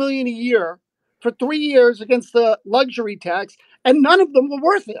counted $10 million a year for 3 years against the luxury tax, and none of them were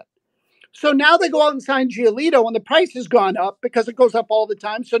worth it. So now they go out and sign Giolito, and the price has gone up because it goes up all the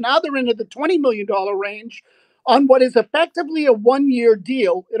time. So now they're into the $20 million range on what is effectively a one-year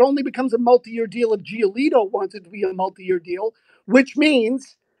deal. It only becomes a multi-year deal if Giolito wants it to be a multi-year deal, which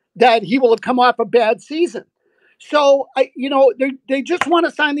means that he will have come off a bad season. So, they just want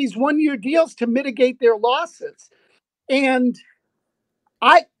to sign these one-year deals to mitigate their losses. And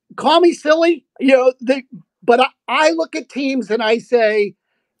I call me silly, but I look at teams and I say,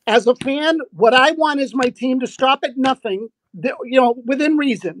 as a fan, what I want is my team to stop at nothing, within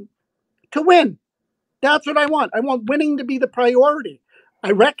reason, to win. That's what I want. I want winning to be the priority.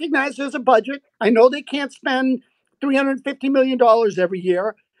 I recognize there's a budget. I know they can't spend $350 million every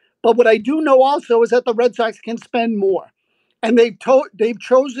year. But what I do know also is that the Red Sox can spend more. And they've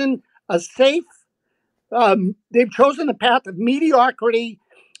chosen a safe, they've chosen the path of mediocrity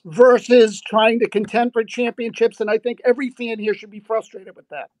versus trying to contend for championships. And I think every fan here should be frustrated with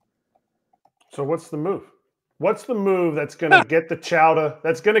that. So what's the move? What's the move that's going to get the chowder,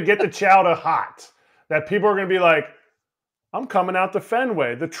 hot? That people are going to be like, I'm coming out to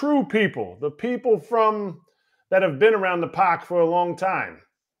Fenway. The true people, the people that have been around the park for a long time.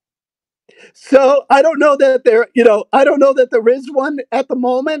 So I don't know that there is one at the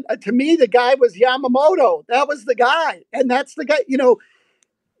moment. To me, the guy was Yamamoto. That was the guy. And that's the guy,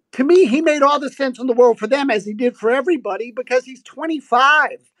 to me, he made all the sense in the world for them as he did for everybody because he's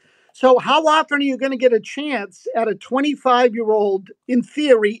 25. So how often are you going to get a chance at a 25-year-old, in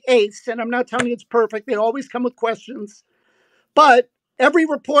theory, ace? And I'm not telling you it's perfect. They always come with questions. But every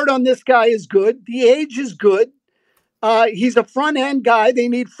report on this guy is good. The age is good. He's a front-end guy. They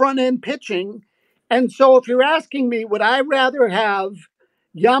need front-end pitching. And so if you're asking me, would I rather have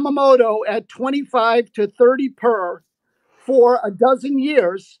Yamamoto at 25 to 30 per for a dozen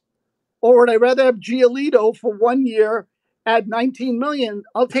years, or would I rather have Giolito for 1 year at 19 million?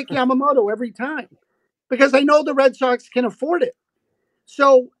 I'll take Yamamoto every time because I know the Red Sox can afford it.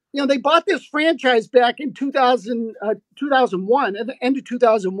 So, they bought this franchise back in 2001, at the end of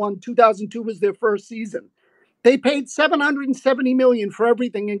 2001. 2002 was their first season. They paid $770 million for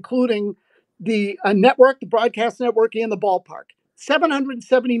everything, including the network, the broadcast network, and the ballpark.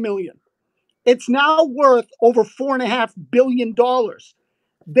 $770 million. It's now worth over $4.5 billion.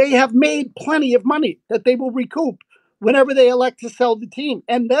 They have made plenty of money that they will recoup whenever they elect to sell the team,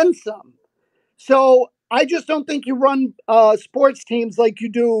 and then some. So I just don't think you run sports teams like you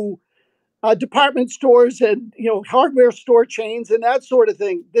do department stores and hardware store chains and that sort of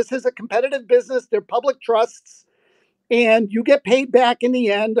thing. This is a competitive business. They're public trusts, and you get paid back in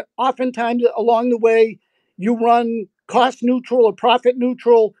the end. Oftentimes along the way, you run cost neutral or profit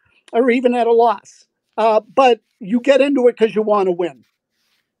neutral or even at a loss. But you get into it because you want to win.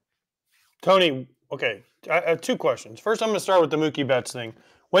 Tony, okay, I have two questions. First, I'm going to start with the Mookie Betts thing.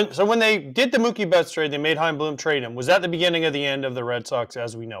 When they did the Mookie Betts trade, they made Chaim Bloom trade him. Was that the beginning of the end of the Red Sox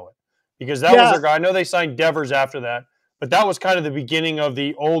as we know it? Because that was their guy. I know they signed Devers after that, but that was kind of the beginning of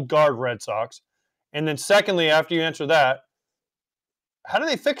the old guard Red Sox. And then secondly, after you answer that, how do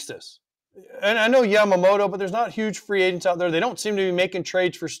they fix this? And I know Yamamoto, but there's not huge free agents out there. They don't seem to be making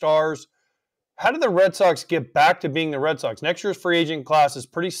trades for stars. how did the Red Sox get back to being the Red Sox? Next year's free agent class is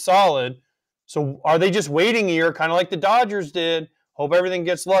pretty solid. So are they just waiting a year, kind of like the Dodgers did? Hope everything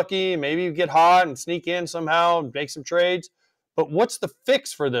gets lucky, maybe get hot and sneak in somehow and make some trades. But what's the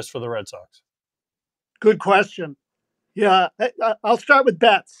fix for this for the Red Sox? Good question. Yeah, I'll start with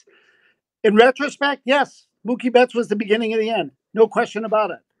Betts. In retrospect, yes, Mookie Betts was the beginning of the end. No question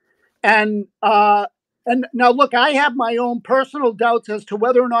about it. And now look, I have my own personal doubts as to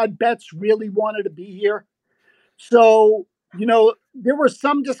whether or not Betts really wanted to be here. So, there were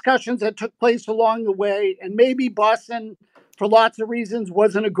some discussions that took place along the way, and maybe Boston, for lots of reasons,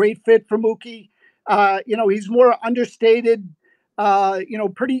 wasn't a great fit for Mookie. He's more understated,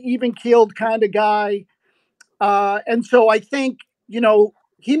 pretty even-keeled kind of guy. And so I think,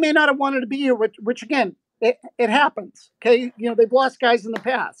 he may not have wanted to be here, which again, it happens. Okay. They've lost guys in the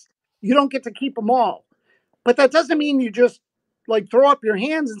past. You don't get to keep them all. But that doesn't mean you just like throw up your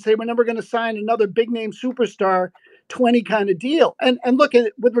hands and say, we're never going to sign another big name superstar 20 kind of deal. And look at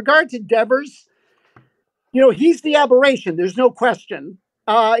it with regard to Devers, he's the aberration. There's no question.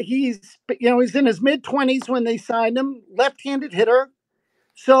 He's in his mid-20s when they signed him, left-handed hitter.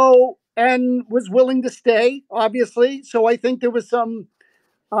 So, and was willing to stay, obviously. So I think there was some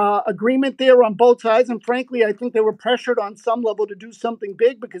agreement there on both sides. And frankly, I think they were pressured on some level to do something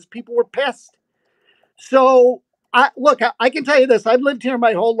big because people were pissed. So, I can tell you this. I've lived here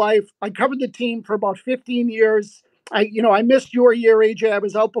my whole life. I covered the team for about 15 years. I missed your year, AJ. I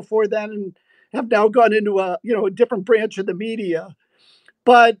was out before then and have now gone into a different branch of the media.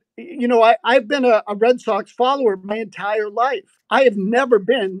 But, I've been a Red Sox follower my entire life. I have never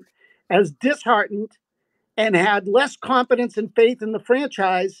been as disheartened and had less confidence and faith in the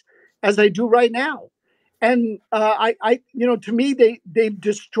franchise as I do right now. And to me, they've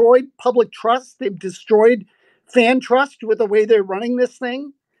destroyed public trust. They've destroyed fan trust with the way they're running this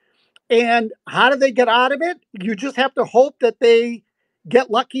thing. And how do they get out of it? You just have to hope that they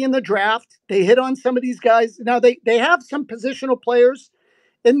get lucky in the draft. They hit on some of these guys. Now they have some positional players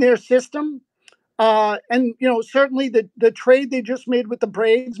in their system. And certainly the trade they just made with the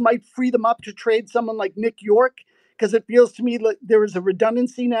Braves might free them up to trade someone like Nick York, because it feels to me like there is a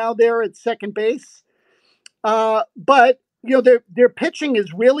redundancy now there at second base. But their pitching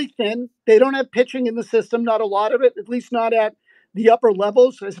is really thin. They don't have pitching in the system, not a lot of it, at least not at the upper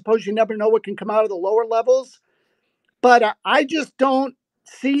levels. I suppose you never know what can come out of the lower levels. But I just don't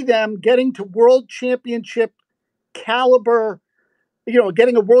see them getting to world championship caliber,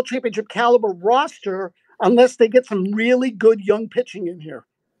 getting a world championship caliber roster unless they get some really good young pitching in here.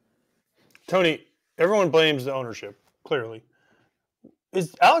 Tony, everyone blames the ownership, clearly.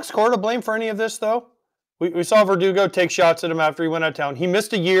 Is Alex Cora to blame for any of this, though? We saw Verdugo take shots at him after he went out of town. He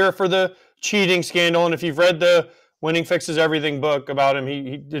missed a year for the cheating scandal, and if you've read the Winning Fixes Everything book about him,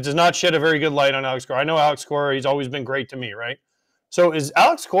 he does not shed a very good light on Alex Cora. I know Alex Cora, he's always been great to me, right? So is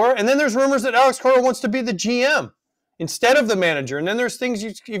Alex Cora, and then there's rumors that Alex Cora wants to be the GM instead of the manager. And then there's things,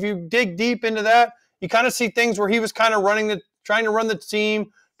 if you dig deep into that, you kind of see things where he was kind of trying to run the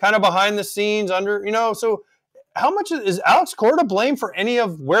team, kind of behind the scenes so how much is Alex Cora to blame for any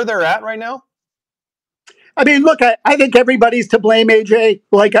of where they're at right now? I mean, look, I think everybody's to blame, AJ.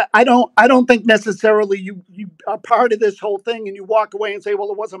 Like, I don't think necessarily you are part of this whole thing and you walk away and say,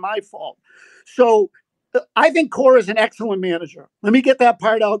 well, it wasn't my fault. So I think Cora is an excellent manager. Let me get that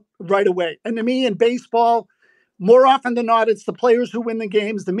part out right away. And to me, in baseball, more often than not, it's the players who win the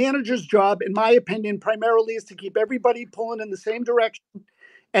games. The manager's job, in my opinion, primarily is to keep everybody pulling in the same direction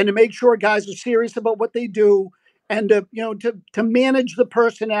and to make sure guys are serious about what they do and to manage the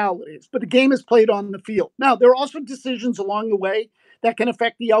personalities. But the game is played on the field. Now, there are also decisions along the way that can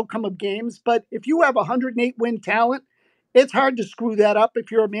affect the outcome of games. But if you have 108 win talent, it's hard to screw that up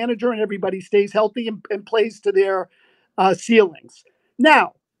if you're a manager and everybody stays healthy and plays to their ceilings.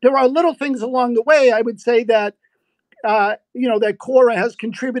 Now, there are little things along the way, I would say, that that Cora has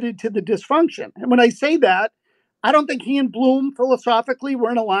contributed to the dysfunction. And when I say that, I don't think he and Bloom philosophically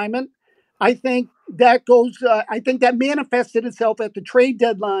were in alignment. I think that manifested itself at the trade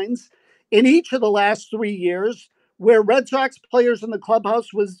deadlines in each of the last 3 years, where Red Sox players in the clubhouse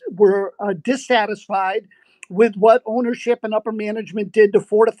were dissatisfied with what ownership and upper management did to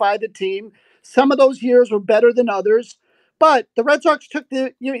fortify the team. Some of those years were better than others. But the Red Sox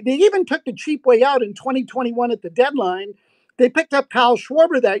they even took the cheap way out in 2021 at the deadline. They picked up Kyle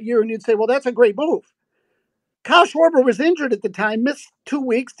Schwarber that year, and you'd say, well, that's a great move. Kyle Schwarber was injured at the time, missed 2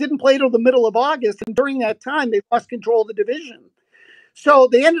 weeks, didn't play till the middle of August, and during that time, they lost control of the division. So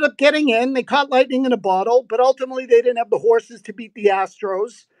they ended up getting in. They caught lightning in a bottle, but ultimately they didn't have the horses to beat the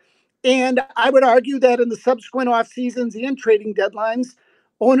Astros. And I would argue that in the subsequent off seasons and trading deadlines,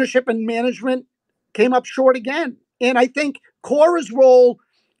 ownership and management came up short again. And I think Cora's role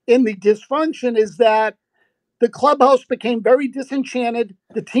in the dysfunction is that the clubhouse became very disenchanted.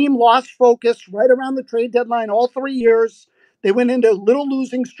 The team lost focus right around the trade deadline all 3 years. They went into little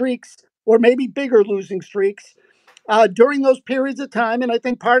losing streaks or maybe bigger losing streaks during those periods of time. And I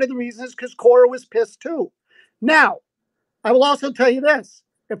think part of the reason is because Cora was pissed too. Now, I will also tell you this.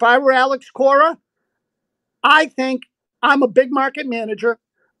 If I were Alex Cora, I think I'm a big market manager.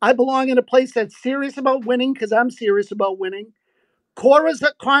 I belong in a place that's serious about winning because I'm serious about winning. Cora's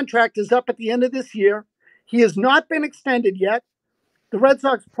contract is up at the end of this year. He has not been extended yet. The Red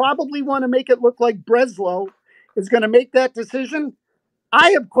Sox probably want to make it look like Breslow is going to make that decision.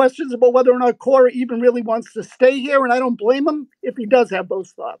 I have questions about whether or not Cora even really wants to stay here, and I don't blame him if he does have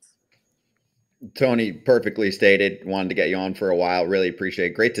those thoughts. Tony, perfectly stated. Wanted to get you on for a while. Really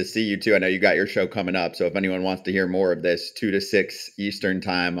appreciate it. Great to see you too. I know you got your show coming up. So if anyone wants to hear more of this, 2 to 6 Eastern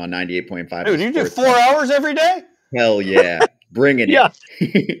time on 98.5. Dude, you do 4 hours every day? Hell yeah. Bringing Yeah.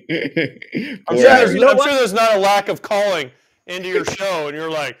 it. I'm sure there's not a lack of calling into your show, and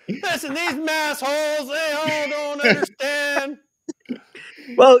you're like, listen, these massholes, they all don't understand.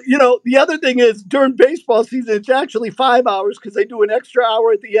 Well, the other thing is during baseball season, it's actually 5 hours because I do an extra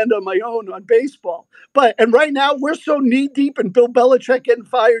hour at the end on my own on baseball. And right now we're so knee deep in Bill Belichick getting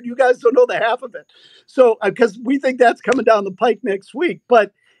fired, you guys don't know the half of it. So, because we think that's coming down the pike next week.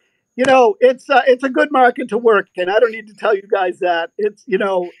 But, it's a good market to work in. I don't need to tell you guys that. It's,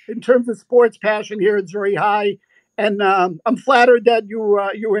 in terms of sports passion here, it's very high. And I'm flattered that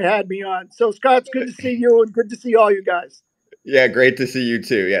you had me on. So, Scott, it's good to see you and good to see all you guys. Yeah, great to see you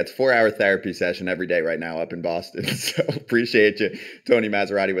too. Yeah, it's 4-hour therapy session every day right now up in Boston. So appreciate you. Tony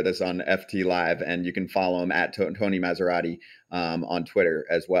Massarotti with us on FT Live, and you can follow him at Tony Massarotti on Twitter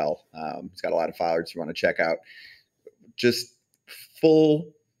as well. He's got a lot of followers you want to check out. Just full,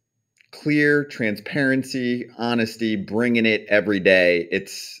 clear transparency, honesty, bringing it every day.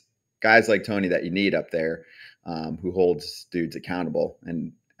 It's guys like Tony that you need up there who holds dudes accountable.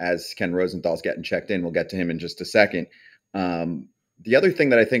 And as Ken Rosenthal's getting checked in, we'll get to him in just a second. The other thing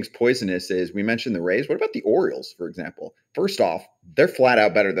that I think is poisonous is we mentioned the Rays. What about the Orioles, for example? First off, they're flat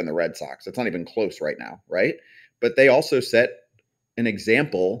out better than the Red Sox. It's not even close right now, right? But they also set an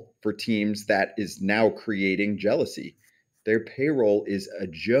example for teams that is now creating jealousy. Their payroll is a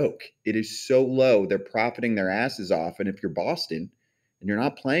joke. It is so low. They're profiting their asses off. And if you're Boston and you're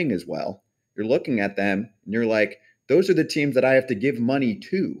not playing as well, you're looking at them and you're like, those are the teams that I have to give money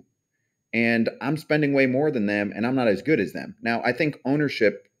to. And I'm spending way more than them, and I'm not as good as them. Now, I think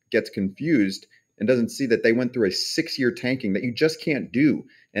ownership gets confused and doesn't see that they went through a 6-year tanking that you just can't do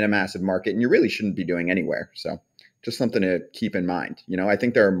in a massive market, and you really shouldn't be doing anywhere. So just something to keep in mind. I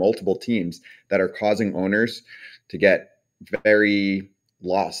think there are multiple teams that are causing owners to get very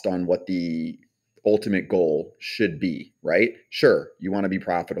lost on what the ultimate goal should be, right? Sure, you want to be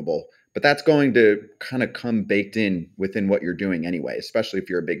profitable, but that's going to kind of come baked in within what you're doing anyway, especially if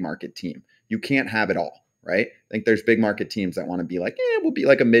you're a big market team. You can't have it all, right? I think there's big market teams that want to be like, we'll be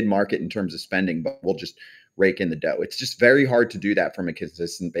like a mid-market in terms of spending, but we'll just rake in the dough. It's just very hard to do that from a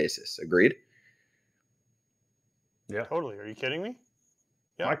consistent basis. Agreed? Yeah. Totally. Are you kidding me?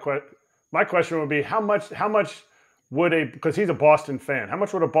 Yeah. My question would be how much would because he's a Boston fan, how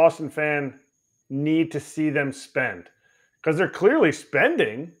much would a Boston fan need to see them spend? Because they're clearly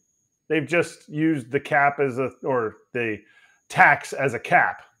spending. They've just used the cap or the tax as a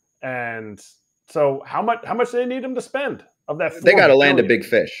cap. And so how much do they need them to spend of that? They got to land a big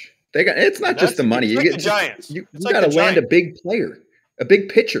fish. It's not just the money. It's like the Giants. You got to land a big player, a big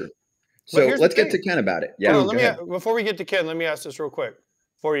pitcher. So let's get to Ken about it. Yeah. Before we get to Ken, let me ask this real quick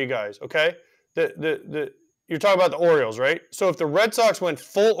for you guys. Okay. You're talking about the Orioles, right? So if the Red Sox went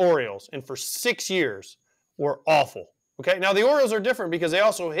full Orioles and for 6 years were awful. Okay. Now the Orioles are different because they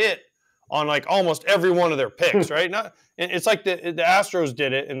also hit on like almost every one of their picks, right? It's like the Astros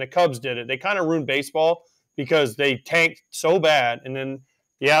did it and the Cubs did it. They kind of ruined baseball because they tanked so bad, and then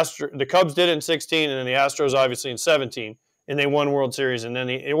the Cubs did it in 16, and then the Astros obviously in 17, and they won World Series, and then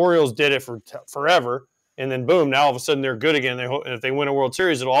the Orioles did it for forever, and then boom, now all of a sudden they're good again. And if they win a World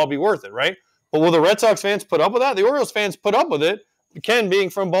Series, it'll all be worth it, right? But will the Red Sox fans put up with that? The Orioles fans put up with it. Ken, being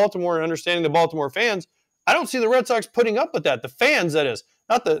from Baltimore and understanding the Baltimore fans, I don't see the Red Sox putting up with that. The fans, that is.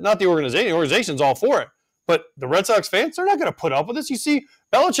 Not the organization. The organization's all for it. But the Red Sox fans, they're not going to put up with this. You see,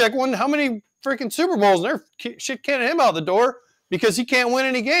 Belichick won how many freaking Super Bowls, and they're shit canning him out the door because he can't win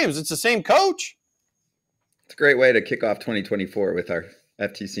any games. It's the same coach. It's a great way to kick off 2024 with our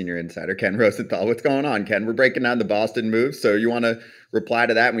FT Senior Insider, Ken Rosenthal. What's going on, Ken? We're breaking down the Boston moves, so you want to reply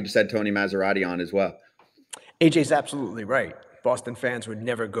to that? And we just had Tony Massarotti on as well. AJ's absolutely right. Boston fans would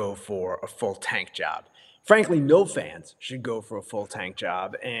never go for a full tank job. Frankly, no fans should go for a full tank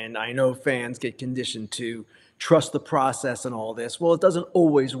job. And I know fans get conditioned to trust the process and all this. Well, it doesn't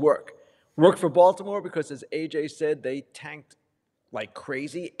always work. Worked for Baltimore because, as AJ said, they tanked like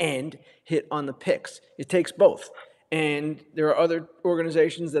crazy and hit on the picks. It takes both. And there are other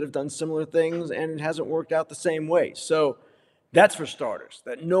organizations that have done similar things, and it hasn't worked out the same way. So that's for starters,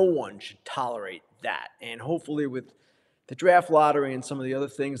 that no one should tolerate that. And hopefully with the draft lottery and some of the other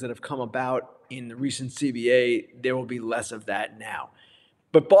things that have come about in the recent CBA, there will be less of that now.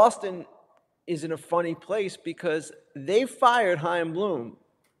 But Boston is in a funny place because they fired Chaim Bloom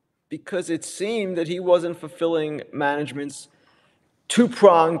because it seemed that he wasn't fulfilling management's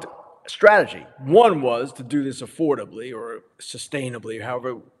two-pronged strategy. One was to do this affordably or sustainably,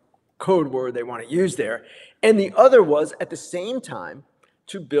 however code word they want to use there. And the other was, at the same time,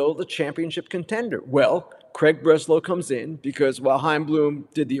 to build a championship contender. Well, Craig Breslow comes in because while Chaim Bloom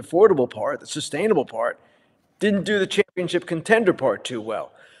did the affordable part, the sustainable part, didn't do the championship contender part too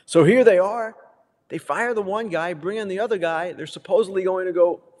well. So here they are. They fire the one guy, bring in the other guy. They're supposedly going to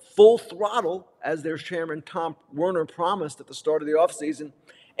go full throttle, as their chairman Tom Werner promised at the start of the offseason.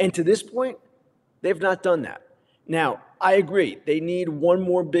 And to this point, they've not done that. Now, I agree. They need one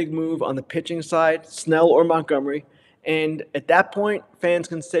more big move on the pitching side, Snell or Montgomery. And at that point, fans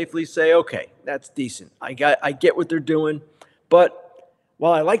can safely say, okay, that's decent. I get what they're doing. But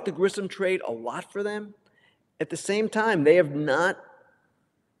while I like the Grissom trade a lot for them, at the same time, they have not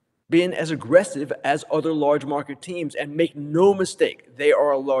been as aggressive as other large market teams. And make no mistake, they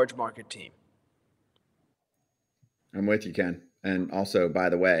are a large market team. I'm with you, Ken. And also, by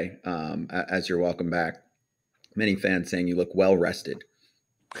the way, as you're welcome back, many fans saying you look well rested.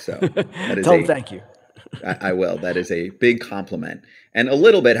 So that is Tell them thank you. I will. That is a big compliment. And a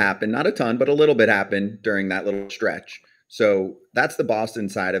little bit happened, not a ton, but a little bit happened during that little stretch. So that's the Boston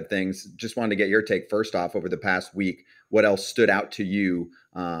side of things. Just wanted to get your take first off over the past week. What else stood out to you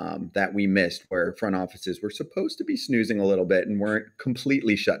that we missed, where front offices were supposed to be snoozing a little bit and weren't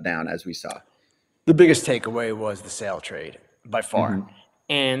completely shut down as we saw? The biggest takeaway was the Sale trade by far. Mm-hmm.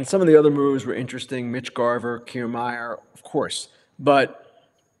 And some of the other moves were interesting. Mitch Garver, Kiermaier, of course. But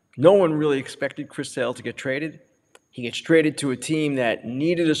no one really expected Chris Sale to get traded. He gets traded to a team that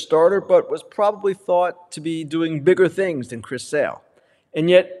needed a starter, but was probably thought to be doing bigger things than Chris Sale. And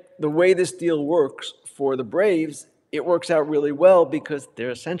yet, the way this deal works for the Braves, it works out really well because they're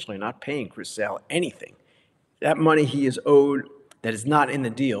essentially not paying Chris Sale anything. That money he is owed that is not in the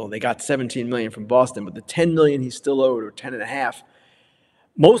deal. They got $17 million from Boston, but the $10 million he's still owed, or $10.5,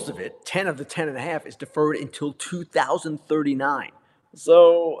 most of it, 10 of the $10.5, is deferred until 2039.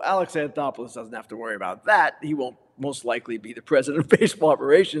 So Alex Anthopoulos doesn't have to worry about that. He won't most likely be the president of baseball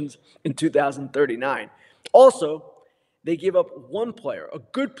operations in 2039. Also, they give up one player, a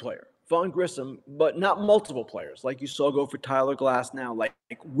good player, Vaughn Grissom, but not multiple players, like you saw go for Tyler Glass now, like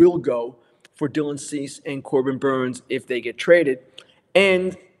will go for Dylan Cease and Corbin Burns if they get traded.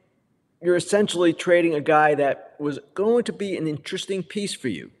 And you're essentially trading a guy that was going to be an interesting piece for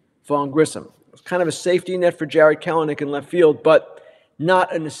you, Vaughn Grissom. It was kind of a safety net for Jared Kelenic in left field, but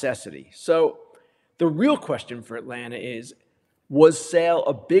not a necessity. So the real question for Atlanta is, was Sale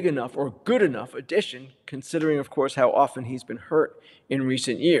a big enough or good enough addition, considering, of course, how often he's been hurt in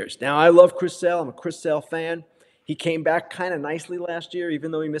recent years? Now, I love Chris Sale. I'm a Chris Sale fan. He came back kind of nicely last year,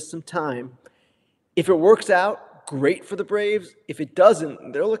 even though he missed some time. If it works out, great for the Braves. If it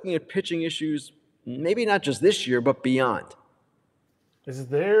doesn't, they're looking at pitching issues, maybe not just this year, but beyond. Is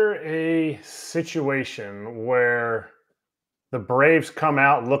there a situation where the Braves come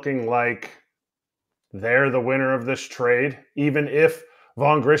out looking like they're the winner of this trade, even if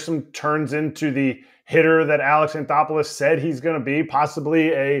Vaughn Grissom turns into the hitter that Alex Anthopoulos said he's going to be,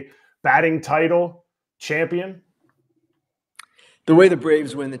 possibly a batting title champion? The way the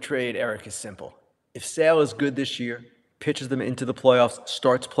Braves win the trade, Eric, is simple. If Sale is good this year, pitches them into the playoffs,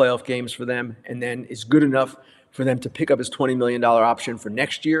 starts playoff games for them, and then is good enough for them to pick up his $20 million option for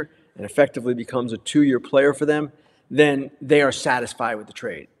next year and effectively becomes a 2-year player for them, then they are satisfied with the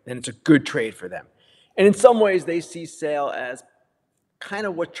trade. Then it's a good trade for them. And in some ways, they see Sale as kind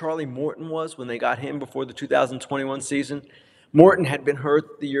of what Charlie Morton was when they got him before the 2021 season. Morton had been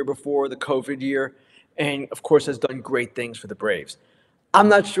hurt the year before, the COVID year, and of course has done great things for the Braves. I'm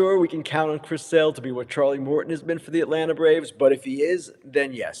not sure we can count on Chris Sale to be what Charlie Morton has been for the Atlanta Braves, but if he is,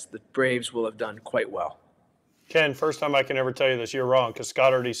 then yes, the Braves will have done quite well. Ken, first time I can ever tell you this, you're wrong, because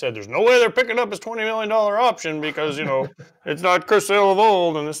Scott already said there's no way they're picking up his $20 million option because, it's not Chris Sale of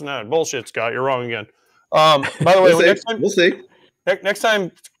old and this and that. Bullshit, Scott. You're wrong again. By the way, we'll see. Next time,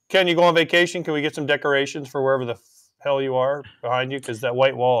 Ken, you go on vacation, can we get some decorations for wherever the hell you are behind you because that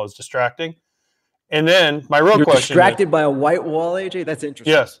white wall is distracting. And then my real You're question distracted is, by a white wall, AJ? That's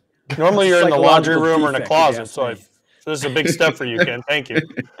interesting. yes, normally It's a you're in the laundry psychological room or in a defect, if you closet. ask So me. this is a big step for you, Ken. Thank you.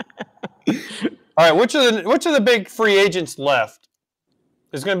 All right, which of the big free agents left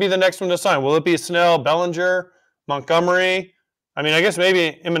is going to be the next one to sign? Will it be Snell, Bellinger, Montgomery? I mean, I guess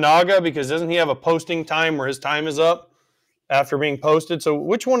maybe Imanaga, because doesn't he have a posting time where his time is up after being posted? So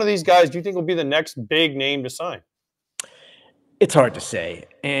which one of these guys do you think will be the next big name to sign? It's hard to say.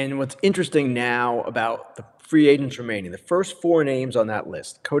 And what's interesting now about the free agents remaining, the first 4 names on that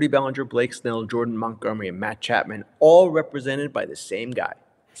list, Cody Bellinger, Blake Snell, Jordan Montgomery, and Matt Chapman, all represented by the same guy,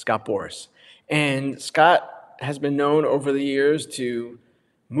 Scott Boras. And Scott has been known over the years to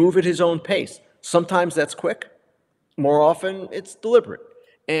move at his own pace. Sometimes that's quick. More often, it's deliberate.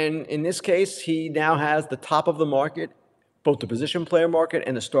 And in this case, he now has the top of the market, both the position player market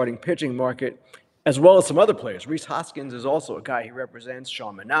and the starting pitching market, as well as some other players. Rhys Hoskins is also a guy he represents,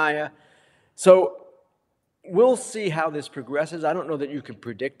 Sean Manaea. So we'll see how this progresses. I don't know that you can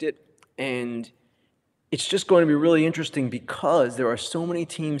predict it. And it's just going to be really interesting because there are so many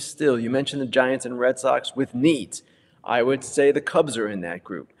teams still. You mentioned the Giants and Red Sox with needs. I would say the Cubs are in that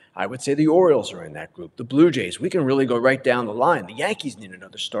group. I would say the Orioles are in that group. The Blue Jays, we can really go right down the line. The Yankees need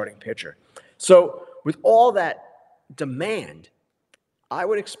another starting pitcher. So with all that demand, I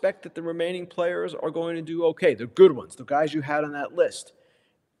would expect that the remaining players are going to do okay. The good ones, the guys you had on that list.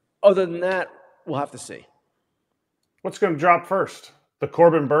 Other than that, we'll have to see. What's going to drop first? The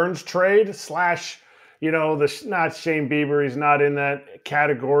Corbin Burnes trade / not Shane Bieber. He's not in that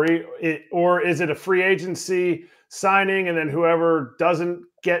category. Or is it a free agency signing and then whoever doesn't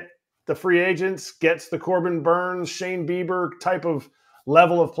get the free agents gets the Corbin Burnes, Shane Bieber type of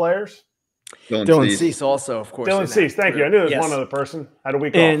level of players? Dylan Cease also, of course. Dylan Cease, thank you. I knew there was one other person. Had a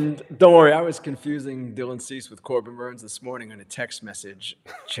week off. And don't worry, I was confusing Dylan Cease with Corbin Burnes this morning on a text message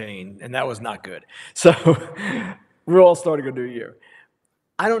chain, and that was not good. So we're all starting a new year.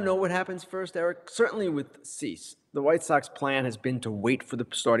 I don't know what happens first, Eric. Certainly with Cease, the White Sox plan has been to wait for the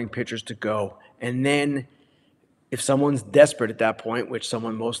starting pitchers to go, and then if someone's desperate at that point, which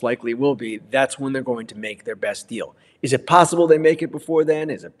someone most likely will be, that's when they're going to make their best deal. Is it possible they make it before then?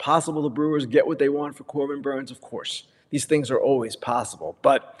 Is it possible the Brewers get what they want for Corbin Burnes? Of course. These things are always possible.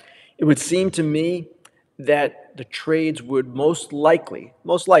 But it would seem to me that the trades would most likely,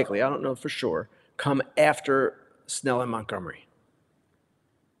 I don't know for sure, come after Snell and Montgomery.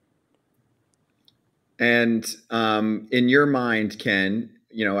 And in your mind, Ken,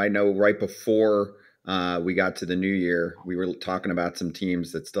 I know right before we got to the new year, we were talking about some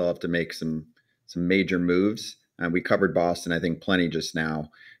teams that still have to make some major moves. And we covered Boston, I think, plenty just now.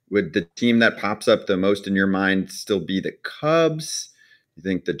 Would the team that pops up the most in your mind still be the Cubs? You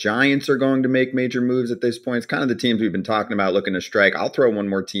think the Giants are going to make major moves at this point? It's kind of the teams we've been talking about looking to strike. I'll throw one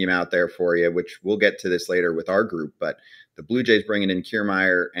more team out there for you, which we'll get to this later with our group. But the Blue Jays bringing in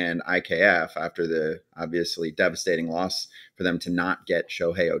Kiermaier and IKF after the obviously devastating loss for them to not get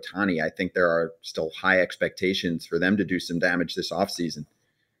Shohei Ohtani. I think there are still high expectations for them to do some damage this offseason.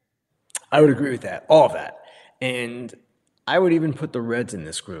 I would agree with that, all of that. And I would even put the Reds in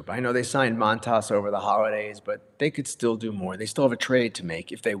this group. I know they signed Montas over the holidays, but they could still do more. They still have a trade to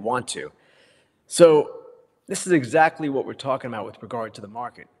make if they want to. So this is exactly what we're talking about with regard to the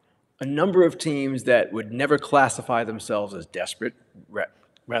market. A number of teams that would never classify themselves as desperate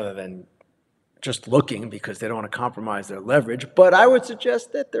rather than just looking because they don't want to compromise their leverage. But I would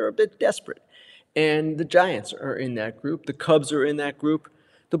suggest that they're a bit desperate. And the Giants are in that group. The Cubs are in that group.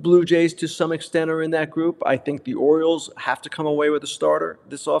 The Blue Jays, to some extent, are in that group. I think the Orioles have to come away with a starter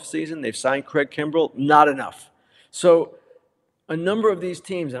this offseason. They've signed Craig Kimbrell. Not enough. So a number of these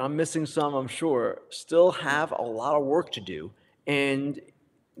teams, and I'm missing some, I'm sure, still have a lot of work to do. And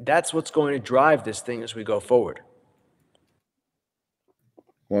that's what's going to drive this thing as we go forward.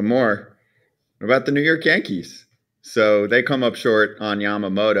 One more. What about the New York Yankees? So they come up short on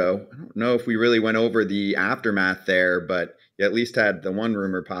Yamamoto. I don't know if we really went over the aftermath there, but you at least had the one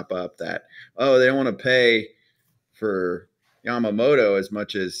rumor pop up that, they don't want to pay for Yamamoto as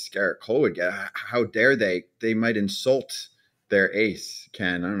much as Garrett Cole would get. How dare they? They might insult their ace,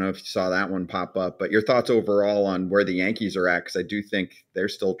 Ken. I don't know if you saw that one pop up, but your thoughts overall on where the Yankees are at, because I do think they're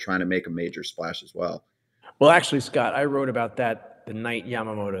still trying to make a major splash as well. Well, actually, Scott, I wrote about that the night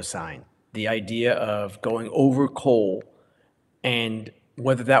Yamamoto signed. The idea of going over Cole and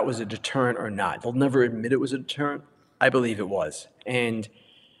whether that was a deterrent or not. They'll never admit it was a deterrent. I believe it was. And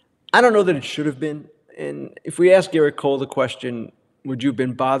I don't know that it should have been. And if we ask Garrett Cole the question, would you have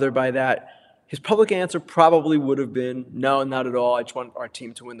been bothered by that? His public answer probably would have been, no, not at all. I just want our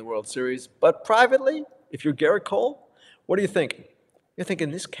team to win the World Series. But privately, if you're Garrett Cole, What are you thinking? You're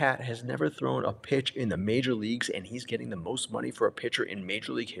thinking this cat has never thrown a pitch in the major leagues, and he's getting the most money for a pitcher in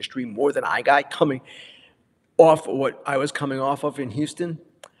Major League history, more than I got coming off what I was coming off of in Houston.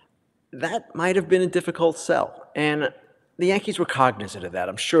 That might have been a difficult sell. And the Yankees were cognizant of that.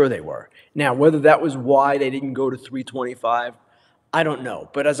 I'm sure they were. Now, whether that was why they didn't go to 325, I don't know.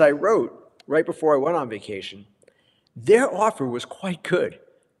 But as I wrote right before I went on vacation, their offer was quite good.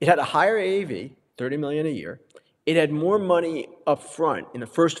 It had a higher AAV, $30 million a year. It had more money up front in the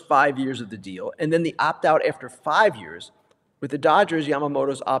first 5 years of the deal, and then the opt-out after 5 years. With the Dodgers,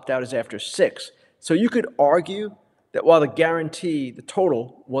 Yamamoto's opt-out is after 6. So you could argue that while the guarantee, the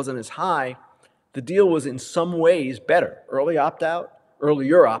total, wasn't as high, the deal was in some ways better. Earlier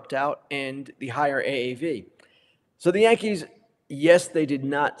opt-out, and the higher AAV. So the Yankees, yes, they did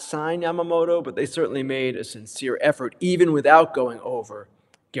not sign Yamamoto, but they certainly made a sincere effort, even without going over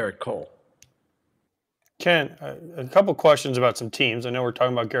Garrett Cole. Ken, a couple questions about some teams. I know we're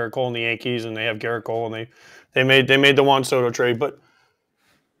talking about Garrett Cole and the Yankees, and they have Garrett Cole, and they made the Juan Soto trade. But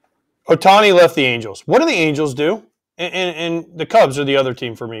Ohtani left the Angels. What do the Angels do? And the Cubs are the other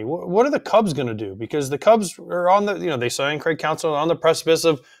team for me. What are the Cubs going to do? Because the Cubs are on they signed Craig Counsell on the precipice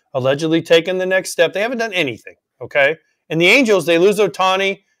of allegedly taking the next step. They haven't done anything, okay? And the Angels, they lose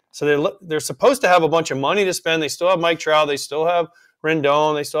Ohtani, so they're supposed to have a bunch of money to spend. They still have Mike Trout. They still have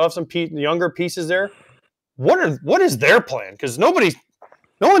Rendon. They still have some younger pieces there. What is their plan? Because no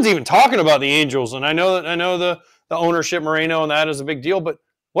one's even talking about the Angels, and I know the ownership, Moreno, and that is a big deal. But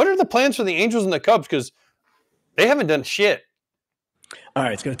what are the plans for the Angels and the Cubs? Because they haven't done shit. All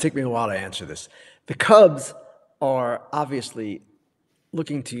right, it's going to take me a while to answer this. The Cubs are obviously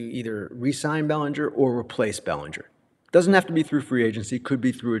looking to either re-sign Bellinger or replace Bellinger. Doesn't have to be through free agency, could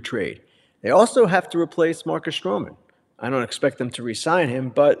be through a trade. They also have to replace Marcus Stroman. I don't expect them to re-sign him,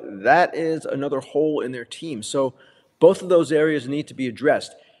 but that is another hole in their team. So both of those areas need to be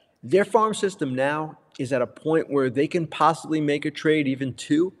addressed. Their farm system now is at a point where they can possibly make a trade, even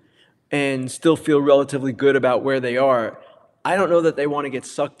two, and still feel relatively good about where they are. I don't know that they want to get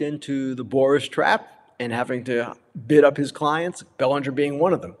sucked into the Boris trap and having to bid up his clients, Bellinger being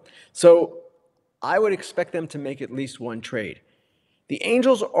one of them. So I would expect them to make at least one trade. The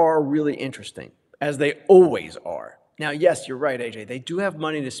Angels are really interesting, as they always are. Now, yes, you're right, AJ. They do have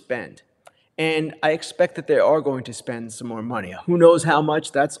money to spend. And I expect that they are going to spend some more money. Who knows how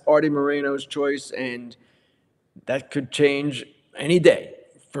much? That's Artie Moreno's choice, and that could change any day,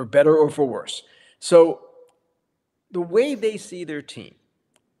 for better or for worse. So the way they see their team,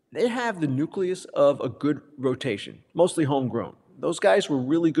 they have the nucleus of a good rotation, mostly homegrown. Those guys were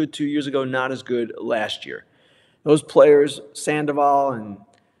really good 2 years ago, not as good last year. Those players, Sandoval and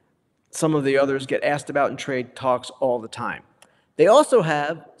some of the others, get asked about in trade talks all the time. They also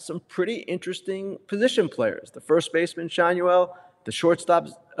have some pretty interesting position players. The first baseman, Shanuel, the shortstop,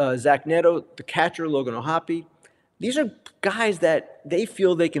 Zach Neto, the catcher, Logan O'Hoppe. These are guys that they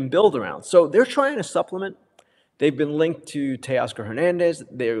feel they can build around. So they're trying to supplement. They've been linked to Teoscar Hernandez.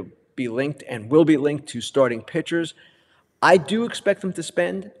 They'll be linked and will be linked to starting pitchers. I do expect them to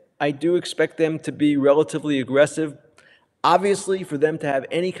spend. I do expect them to be relatively aggressive. Obviously, for them to have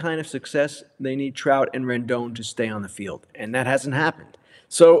any kind of success, they need Trout and Rendon to stay on the field, and that hasn't happened.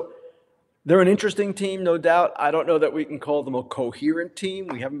 So they're an interesting team, no doubt. I don't know that we can call them a coherent team.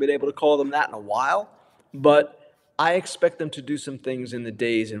 We haven't been able to call them that in a while, but I expect them to do some things in the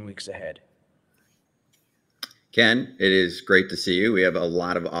days and weeks ahead. Ken, it is great to see you. We have a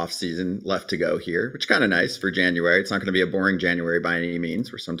lot of off-season left to go here, which is kind of nice for January. It's not going to be a boring January by any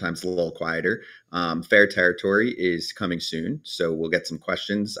means. We're sometimes a little quieter. Fair territory is coming soon, so we'll get some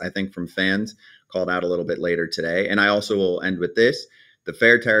questions, I think, from fans called out a little bit later today. And I also will end with this. The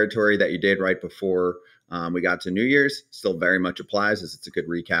fair territory that you did right before we got to New Year's still very much applies, as it's a good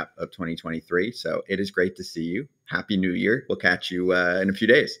recap of 2023. So it is great to see you. Happy New Year. We'll catch you in a few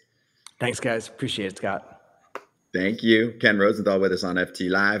days. Thanks, guys. Appreciate it, Scott. Thank you. Ken Rosenthal with us on FT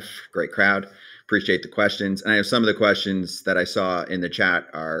Live. Great crowd. Appreciate the questions. And I have some of the questions that I saw in the chat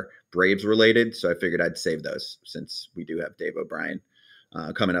are Braves related, so I figured I'd save those since we do have Dave O'Brien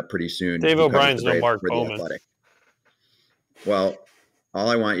coming up pretty soon. Dave O'Brien's no Mark Bowman. Well, all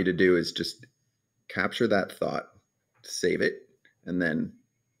I want you to do is just capture that thought, save it, and then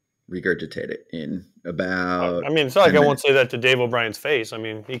regurgitate it in about. I mean, it's not like I won't say that to Dave O'Brien's face. I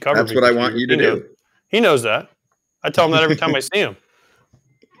mean, he covered. That's what I want you to do. He knows that. I tell him that every time I see him.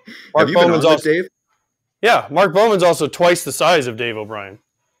 Mark Bowman's also, Dave? Yeah, Mark Bowman's also twice the size of Dave O'Brien.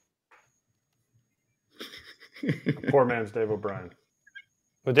 Poor man's Dave O'Brien.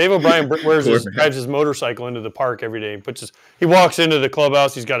 But Dave O'Brien drives his motorcycle into the park every day. He walks into the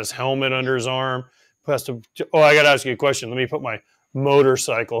clubhouse. He's got his helmet under his arm, has to. Oh, I got to ask you a question. Let me put my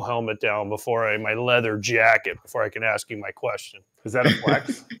motorcycle helmet down my leather jacket before I can ask you my question. Is that a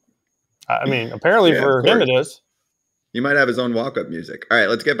flex? I mean, apparently Yeah, for of him course. it is. He might have his own walk-up music. All right,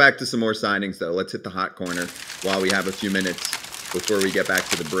 let's get back to some more signings, though. Let's hit the hot corner while we have a few minutes before we get back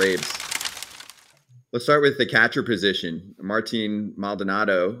to the Braves. Let's start with the catcher position. Martin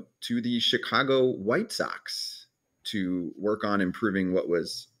Maldonado to the Chicago White Sox to work on improving what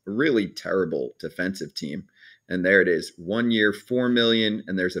was a really terrible defensive team. And there it is, 1 year, $4 million,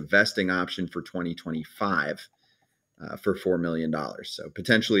 and there's a vesting option for 2025 for $4 million. So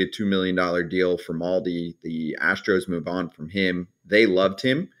potentially a $2 million deal for Maldi. The Astros move on from him. They loved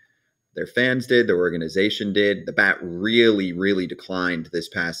him. Their fans did. Their organization did. The bat really, really declined this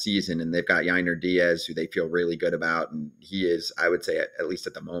past season, and they've got Yainer Diaz, who they feel really good about, and he is, I would say, at least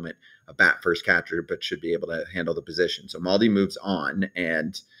at the moment, a bat-first catcher, but should be able to handle the position. So Maldi moves on,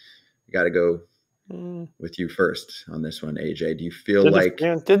 and you got to go with you first on this one, AJ. Do you feel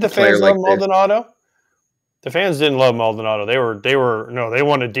did the fans love Maldonado? The fans didn't love Maldonado. They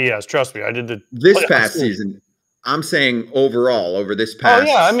wanted Diaz. Trust me, I did this past season. I'm saying overall over this past. Oh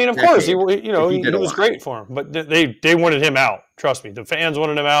yeah, I mean, of course, he did was great for him, but they wanted him out. Trust me, the fans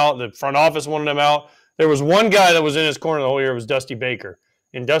wanted him out. The front office wanted him out. There was one guy that was in his corner the whole year. It was Dusty Baker,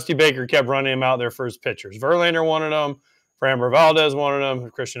 and Dusty Baker kept running him out there for his pitchers. Verlander wanted him. Framber Valdez wanted him.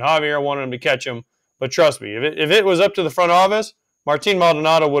 Christian Javier wanted him to catch him. But trust me, if it was up to the front office, Martin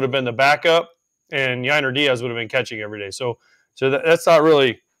Maldonado would have been the backup, and Yainer Diaz would have been catching every day. So that's not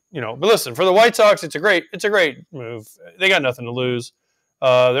really. But listen, for the White Sox, it's a great move. They got nothing to lose.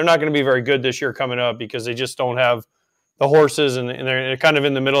 They're not going to be very good this year coming up because they just don't have the horses, and they're kind of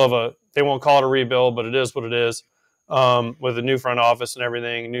in the middle of they won't call it a rebuild, but it is what it is, with a new front office and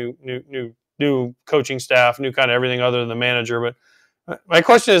everything, new coaching staff, new kind of everything other than the manager. But my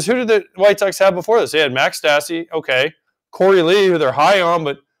question is, who did the White Sox have before this? They had Max Stassi, okay, Corey Lee, who they're high on,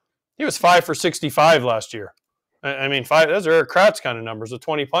 but he was 5 for 65 last year. I mean, 5. Those are Erik Kratz kind of numbers with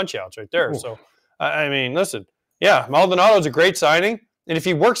 20 punch-outs right there. Ooh. So, I mean, listen, yeah, Maldonado's a great signing. And if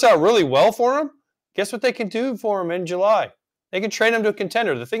he works out really well for him, guess what they can do for him in July? They can trade him to a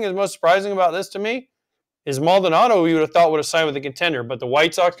contender. The thing that's most surprising about this to me is Maldonado, we would have thought would have signed with a contender. But the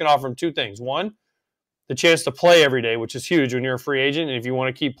White Sox can offer him two things. One, the chance to play every day, which is huge when you're a free agent. And if you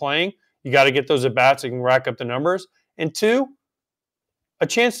want to keep playing, you got to get those at-bats and rack up the numbers. And two, a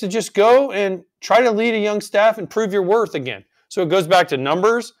chance to just go and try to lead a young staff and prove your worth again. So it goes back to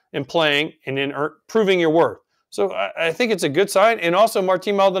numbers and playing and then proving your worth. So I think it's a good sign. And also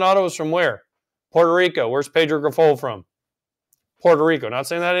Martin Maldonado is from where? Puerto Rico. Where's Pedro Grifol from? Puerto Rico. Not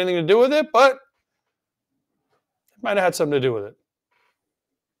saying that had anything to do with it, but it might have had something to do with it.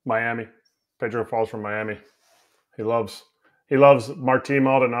 Miami. Pedro Grifol from Miami. He loves Martin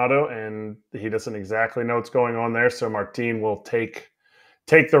Maldonado, and he doesn't exactly know what's going on there. So Martin will take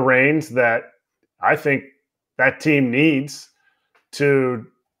the reins that I think that team needs to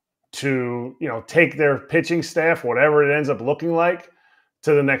take their pitching staff, whatever it ends up looking like,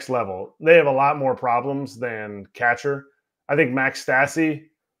 to the next level. They have a lot more problems than catcher. I think Max Stassi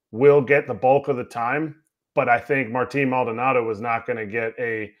will get the bulk of the time, but I think Martin Maldonado was not going to get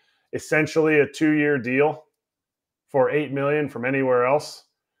essentially a 2-year deal for $8 million from anywhere else.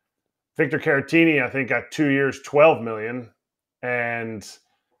 Victor Caratini, I think, got 2 years, $12 million. And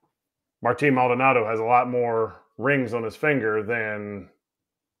Martin Maldonado has a lot more rings on his finger than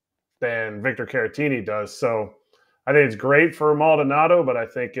Victor Caratini does. So I think it's great for Maldonado, but I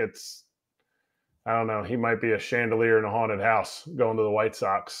think I don't know, he might be a chandelier in a haunted house going to the White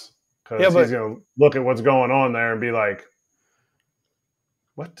Sox because he's going to look at what's going on there and be like,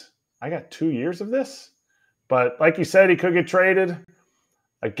 what? I got 2 years of this? But like you said, he could get traded.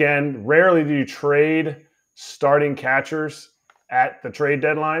 Again, rarely do you trade starting catchers at the trade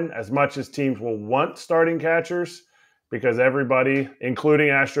deadline as much as teams will want starting catchers because everybody, including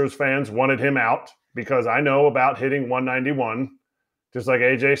Astros fans, wanted him out because I know about hitting 191. Just like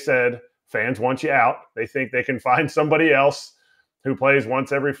AJ said, fans want you out. They think they can find somebody else who plays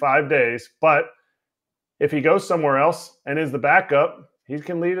once every 5 days. But if he goes somewhere else and is the backup, he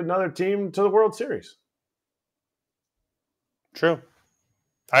can lead another team to the World Series. True.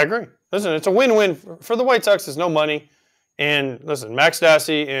 I agree. Listen, it's a win-win. For the White Sox, there's no money. And listen, Max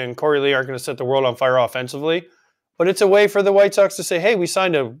Stassi and Corey Lee aren't going to set the world on fire offensively. But it's a way for the White Sox to say, hey, we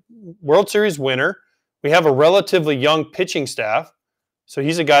signed a World Series winner. We have a relatively young pitching staff. So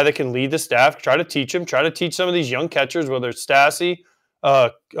he's a guy that can lead the staff, try to teach some of these young catchers, whether it's Stassi,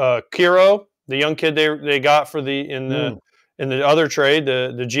 Kiro, the young kid they got for in the other trade,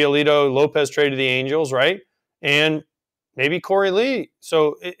 the Giolito Lopez trade to the Angels, right? And maybe Corey Lee.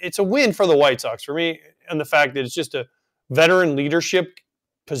 So it's a win for the White Sox for me, and the fact that it's just a veteran leadership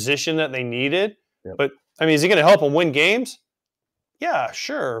position that they needed. Yep. But, I mean, is he going to help them win games? Yeah,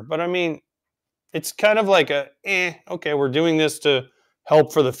 sure. But, I mean, it's kind of like okay, we're doing this to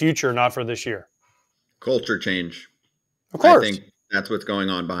help for the future, not for this year. Culture change. Of course. I think that's what's going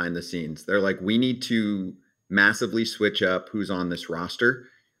on behind the scenes. They're like, we need to massively switch up who's on this roster.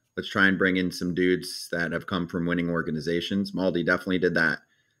 Let's try and bring in some dudes that have come from winning organizations. Maldi definitely did that.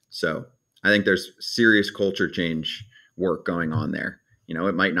 So I think there's serious culture change work going on there. You know,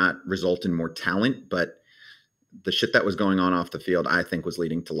 it might not result in more talent, but the shit that was going on off the field, I think, was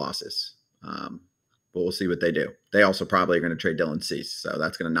leading to losses. But we'll see what they do. They also probably are going to trade Dylan Cease, so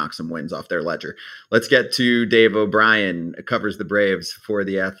that's going to knock some wins off their ledger. Let's get to Dave O'Brien, covers the Braves for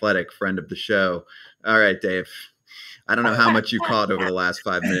The Athletic, friend of the show. All right, Dave. I don't know how much you caught over the last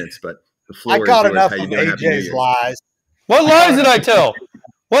 5 minutes, but the floor is yours. I caught enough How you of doing? Happy New AJ's Year. lies. What lies did I tell?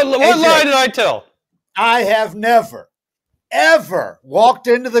 What lie did I tell? I have never, ever walked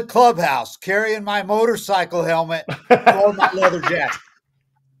into the clubhouse carrying my motorcycle helmet or my leather jacket.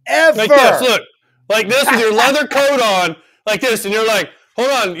 Ever. Like this, look. Like this with your leather coat on, like this, and you're like, hold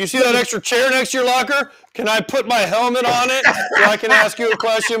on, you see that extra chair next to your locker? Can I put my helmet on it so I can ask you a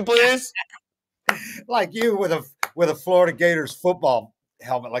question, please? Like you with a Florida Gators football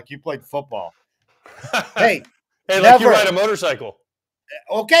helmet, like you played football. Hey, Hey, like never. you ride a motorcycle.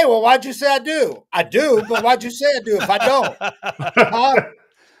 Okay, well, why'd you say I do? I do, but why'd you say I do if I don't?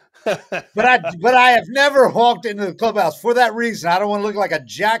 But I have never walked into the clubhouse for that reason. I don't want to look like a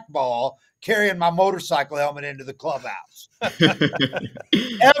jackball carrying my motorcycle helmet into the clubhouse. Ever.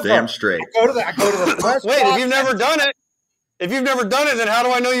 Damn straight. I go to the press Wait, box. if you've never done it, then how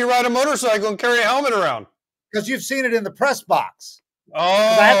do I know you ride a motorcycle and carry a helmet around? Because you've seen it in the press box.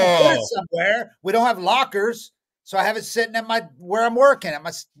 'Cause I have to put Oh, it somewhere. We don't have lockers, so I have it sitting at where I'm working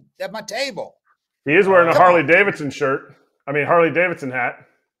at my table. He is wearing a Come Harley on. Davidson shirt. I mean, Harley Davidson hat.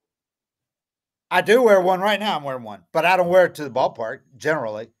 I do wear one right now. I'm wearing one, but I don't wear it to the ballpark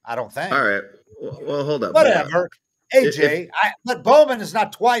generally. I don't think. All right. Well, hold up. Whatever. AJ, but Bowman is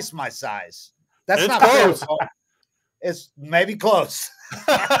not twice my size. That's It's not close. fair. It's maybe close.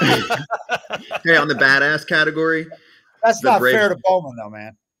 Hey, on the badass category, That's The not Braves- fair to Bowman, though,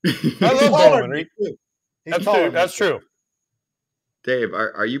 man. I love Taller than Bowman. me, too. He's That's taller true. than me, That's too. true. Dave,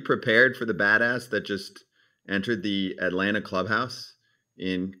 are you prepared for the badass that just entered the Atlanta clubhouse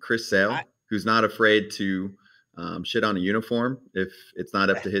in Chris Sale, who's not afraid to shit on a uniform if it's not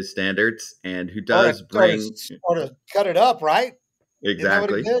up to his standards, and who does bring Sort of cut it up, right? Isn't that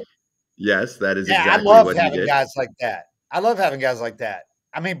what he exactly. did? Yes, that is Yeah, exactly I love what he having did. guys like that. I love having guys like that.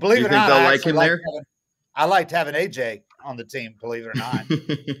 I mean, believe You it or think not, they'll I like actually him liked there? I liked having AJ on the team, believe it or not.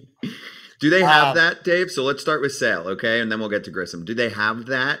 Do they have that, Dave? So let's start with Sale, okay, and then we'll get to Grissom. Do they have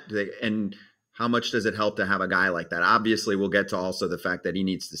that? And how much does it help to have a guy like that? Obviously, we'll get to also the fact that he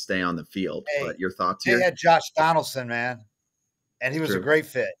needs to stay on the field. Hey, but your thoughts They here? had Josh Donaldson, man, and he was a True. great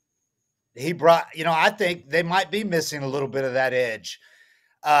fit. He brought, I think they might be missing a little bit of that edge.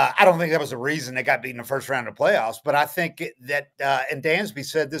 I don't think that was the reason they got beaten in the first round of playoffs, but I think that, and Dansby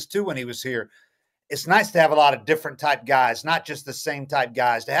said this too when he was here, it's nice to have a lot of different type guys, not just the same type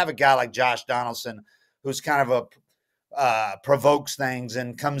guys. To have a guy like Josh Donaldson, who's kind of provokes things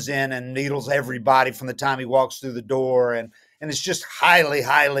and comes in and needles everybody from the time he walks through the door, and it's just highly,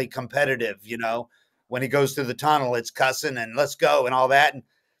 highly competitive. When he goes through the tunnel, it's cussing and let's go and all that. And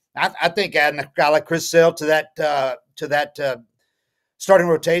I think adding a guy like Chris Sale to that starting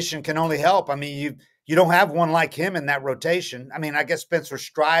rotation can only help. I mean, you don't have one like him in that rotation. I mean, I guess Spencer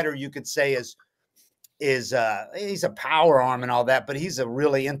Strider, you could say is he's a power arm and all that, but he's a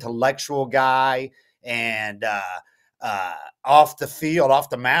really intellectual guy, and off the field, off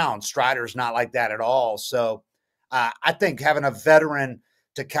the mound, Strider's not like that at all. So I think having a veteran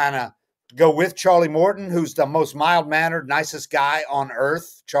to kind of go with Charlie Morton, who's the most mild-mannered, nicest guy on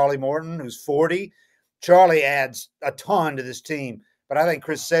earth, Charlie Morton, who's 40. Charlie adds a ton to this team, but I think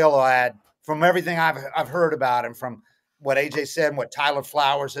Chris Sale will add, from everything I've heard about him, from what AJ said and what Tyler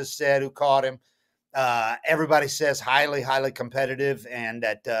Flowers has said, who caught him. Everybody says highly, highly competitive and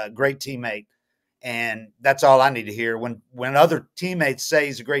that great teammate. And that's all I need to hear. When other teammates say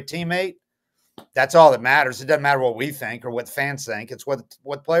he's a great teammate, that's all that matters. It doesn't matter what we think or what fans think. It's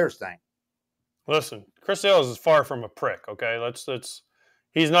what players think. Listen, Chris Sale is far from a prick. Okay,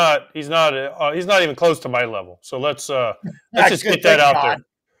 he's not even close to my level. So let's just get that out there.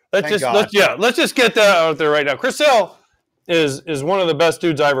 Let's just get that out there right now. Chris Sale is one of the best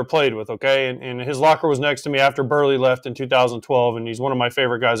dudes I ever played with. Okay, and his locker was next to me after Burley left in 2012, and he's one of my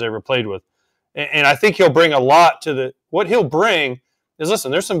favorite guys I ever played with. And I think he'll bring a lot to what he'll bring is,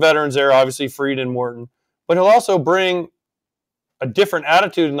 listen, there's some veterans there, obviously Fried and Morton, but he'll also bring a different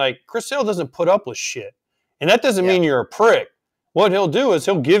attitude. And like, Chris Sale doesn't put up with shit. And that doesn't mean you're a prick. What he'll do is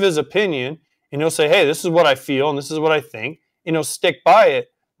he'll give his opinion and he'll say, hey, this is what I feel and this is what I think. And he'll stick by it,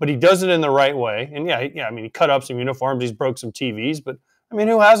 but he does it in the right way. And I mean, he cut up some uniforms, he's broke some TVs, but I mean,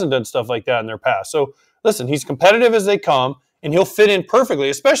 who hasn't done stuff like that in their past? So listen, he's competitive as they come and he'll fit in perfectly,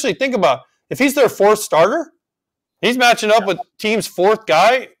 especially think about if he's their fourth starter, he's matching up with team's fourth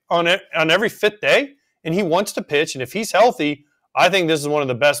guy on every fifth day, and he wants to pitch. And if he's healthy, I think this is one of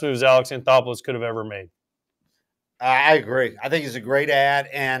the best moves Alex Anthopoulos could have ever made. I agree. I think he's a great ad,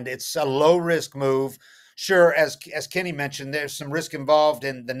 and it's a low-risk move. Sure, as Kenny mentioned, there's some risk involved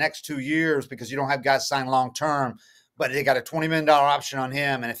in the next 2 years because you don't have guys signed long-term, but they got a $20 million option on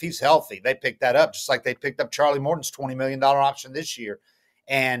him, and if he's healthy, they pick that up, just like they picked up Charlie Morton's $20 million option this year.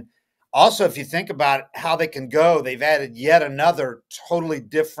 And also, if you think about how they can go, they've added yet another totally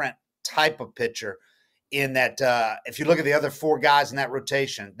different type of pitcher in that if you look at the other four guys in that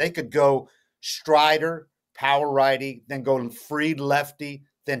rotation, they could go Strider, power righty, then go Fried lefty,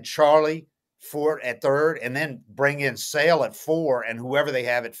 then Charlie Ford at third, and then bring in Sale at 4 and whoever they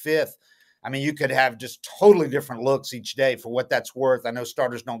have at 5th. I mean, you could have just totally different looks each day for what that's worth. I know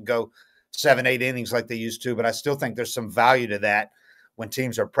starters don't go 7, 8 innings like they used to, but I still think there's some value to that when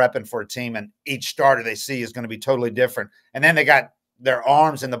teams are prepping for a team and each starter they see is going to be totally different. And then they got their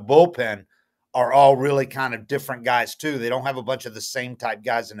arms in the bullpen are all really kind of different guys too. They don't have a bunch of the same type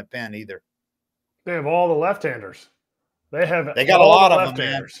guys in the pen either. They have all the left-handers. They got a lot of them,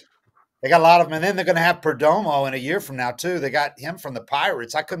 man. They got a lot of them. And then they're going to have Perdomo in a year from now too. They got him from the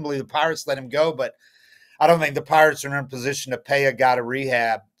Pirates. I couldn't believe the Pirates let him go, but I don't think the Pirates are in a position to pay a guy to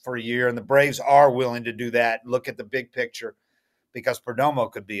rehab for a year. And the Braves are willing to do that. Look at the big picture, because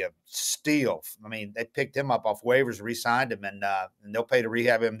Perdomo could be a steal. I mean, they picked him up off waivers, re-signed him, and they'll pay to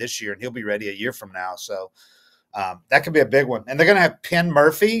rehab him this year, and he'll be ready a year from now. So that could be a big one. And they're going to have Penn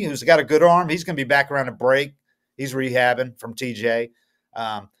Murphy, who's got a good arm. He's going to be back around a break. He's rehabbing from TJ.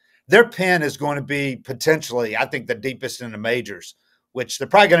 Their pen is going to be potentially, I think, the deepest in the majors, which they're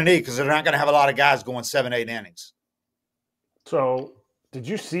probably going to need because they're not going to have a lot of guys going 7, 8 innings. So did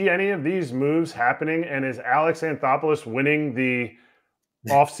you see any of these moves happening? And is Alex Anthopoulos winning the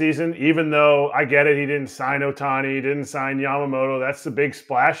offseason, even though I get it, he didn't sign Ohtani, he didn't sign Yamamoto. That's the big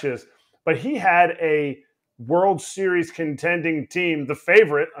splashes. But he had a World Series contending team, the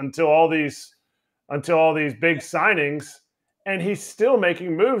favorite until all these big signings, and he's still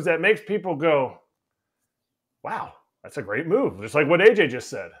making moves that makes people go, wow, that's a great move. Just like what AJ just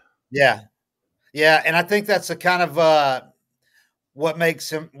said. Yeah. Yeah. And I think that's a kind of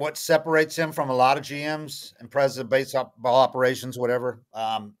what separates him from a lot of GMs and president of baseball operations, whatever.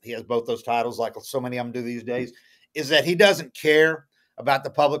 He has both those titles, like so many of them do these days, is that he doesn't care about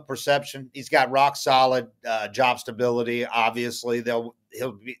the public perception. He's got rock solid job stability. Obviously,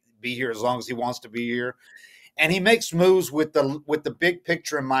 he'll be here as long as he wants to be here. And he makes moves with the big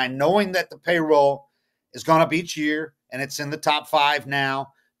picture in mind, knowing that the payroll is going up each year and it's in the top 5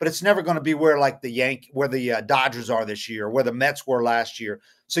 now, but it's never going to be where the Dodgers are this year, or where the Mets were last year.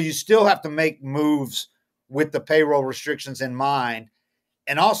 So you still have to make moves with the payroll restrictions in mind.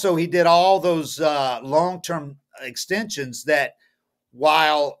 And also he did all those long-term extensions that,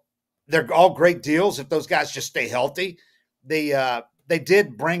 while they're all great deals, if those guys just stay healthy, they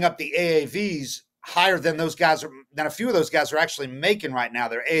did bring up the AAVs higher than a few of those guys are actually making right now.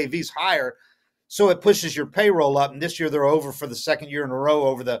 Their AAVs higher, so it pushes your payroll up. And this year they're over for the second year in a row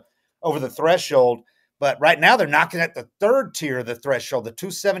over the threshold. But right now they're knocking at the third tier of the threshold, the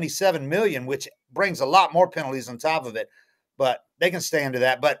 $277 million, which brings a lot more penalties on top of it. But they can stay under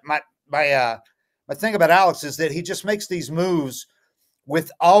that. But my thing about Alex is that he just makes these moves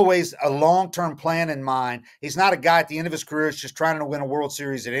with always a long-term plan in mind. He's not a guy at the end of his career who's just trying to win a World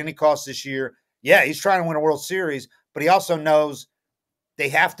Series at any cost this year. Yeah, he's trying to win a World Series, but he also knows they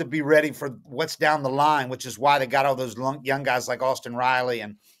have to be ready for what's down the line, which is why they got all those young guys like Austin Riley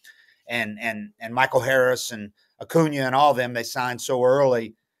and Michael Harris and Acuna and all of them they signed so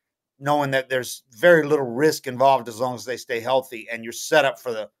early, knowing that there's very little risk involved as long as they stay healthy and you're set up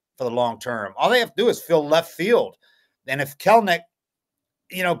for the long term. All they have to do is fill left field. And if Kelenic,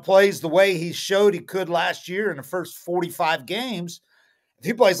 plays the way he showed he could last year in the first 45 games, if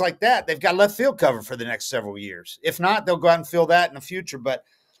he plays like that, they've got left field covered for the next several years. If not, they'll go out and fill that in the future. But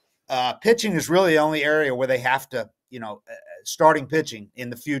pitching is really the only area where they have to, starting pitching in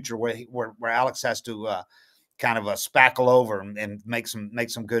the future where Alex has to kind of spackle over and make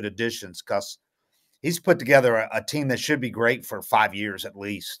some good additions, because he's put together a team that should be great for 5 years at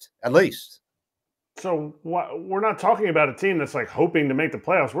least. So we're not talking about a team that's like hoping to make the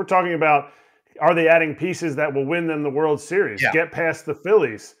playoffs. We're talking about, are they adding pieces that will win them the World Series, Yeah. get past the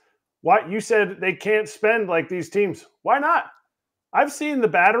Phillies? Why you said they can't spend like these teams? Why not? I've seen the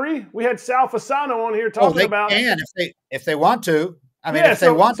battery. We had Sal Fasano on here talking they about. can if they want to. I mean, Yeah, if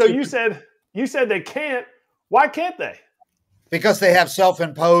they want so to. you said they can't. Why can't they? Because they have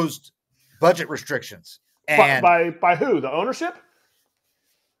self-imposed budget restrictions. And By who? The ownership?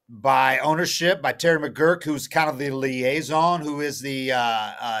 by ownership, by Terry McGurk, who's kind of the liaison, who is the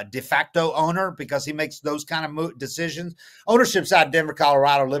de facto owner because he makes those kind of decisions. Ownership's out of Denver,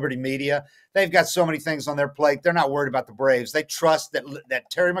 Colorado, Liberty Media. They've got so many things on their plate. They're not worried about the Braves. They trust that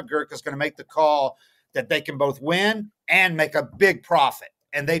Terry McGurk is going to make the call that they can both win and make a big profit.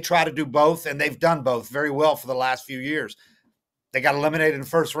 And they try to do both, and they've done both very well for the last few years. They got eliminated in the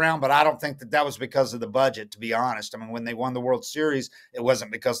first round, but I don't think that was because of the budget, to be honest. I mean, when they won the World Series, it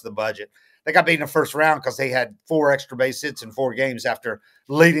wasn't because of the budget. They got beat in the first round because they had 4 extra base hits in 4 games after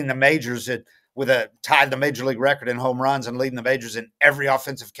leading the majors tied the major league record in home runs and leading the majors in every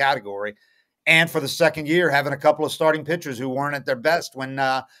offensive category. And for the second year, having a couple of starting pitchers who weren't at their best when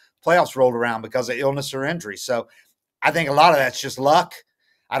playoffs rolled around because of illness or injury. So I think a lot of that's just luck.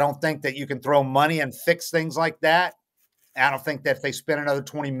 I don't think that you can throw money and fix things like that. I don't think that if they spend another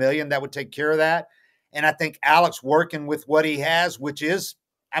 $20 million, that would take care of that. And I think Alex working with what he has, which is,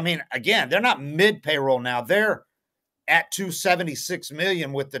 I mean, again, they're not mid payroll now. They're at $276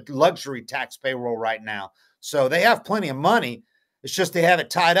 million with the luxury tax payroll right now. So they have plenty of money. It's just they have it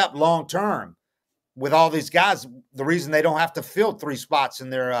tied up long term with all these guys. The reason they don't have to fill 3 spots in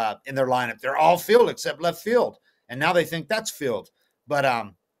their lineup, they're all filled except left field, and now they think that's filled.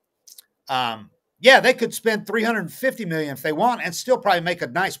 But yeah, they could spend $350 million if they want and still probably make a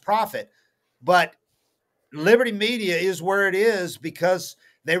nice profit. But Liberty Media is where it is because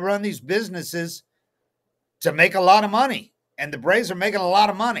they run these businesses to make a lot of money, and the Braves are making a lot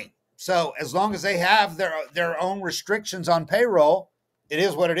of money. So as long as they have their own restrictions on payroll, it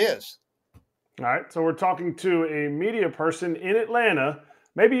is what it is. All right, so we're talking to a media person in Atlanta.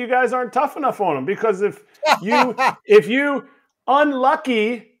 Maybe you guys aren't tough enough on them because if you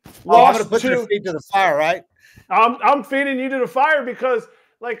unlucky I'm going to put your feet to the fire, right? I'm feeding you to the fire because,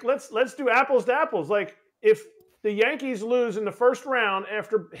 like, let's do apples to apples. Like, if the Yankees lose in the first round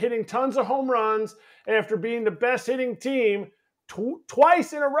after hitting tons of home runs, after being the best hitting team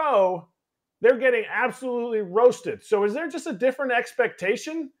twice in a row, they're getting absolutely roasted. So is there just a different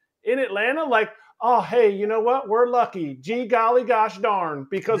expectation in Atlanta? Like, oh, hey, you know what? We're lucky. Gee, golly, gosh darn.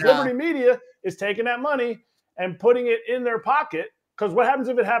 Because Liberty Media is taking that money and putting it in their pocket. Because what happens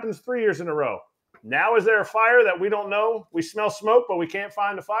if it happens 3 years in a row? Now is there a fire that we don't know? We smell smoke, but we can't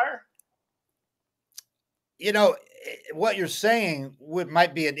find the fire? You know, what you're saying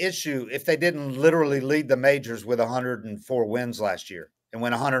might be an issue if they didn't literally lead the majors with 104 wins last year and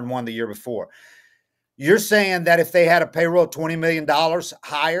went 101 the year before. You're saying that if they had a payroll of $20 million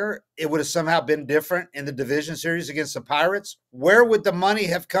higher, it would have somehow been different in the division series against the Pirates? Where would the money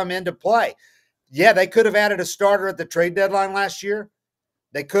have come into play? Yeah, they could have added a starter at the trade deadline last year.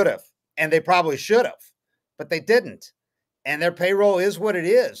 They could have, and they probably should have, but they didn't. And their payroll is what it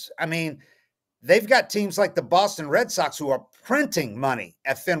is. I mean, they've got teams like the Boston Red Sox who are printing money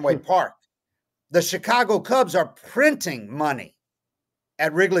at Fenway Park. The Chicago Cubs are printing money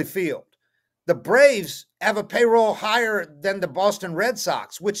at Wrigley Field. The Braves have a payroll higher than the Boston Red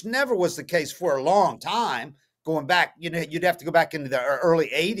Sox, which never was the case for a long time. Going back, you know, you'd have to go back into the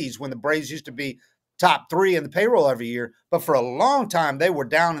early 80s when the Braves used to be top 3 in the payroll every year. But for a long time, they were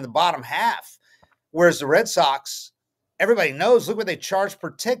down in the bottom half. Whereas the Red Sox, everybody knows, look what they charge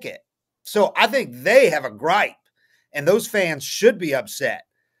per ticket. So I think they have a gripe, and those fans should be upset.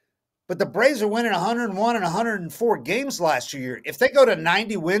 But the Braves are winning 101 and 104 games last year. If they go to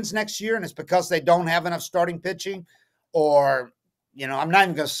 90 wins next year and it's because they don't have enough starting pitching, or, you know, I'm not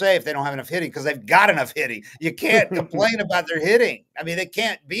even going to say if they don't have enough hitting because they've got enough hitting. You can't complain about their hitting. I mean, they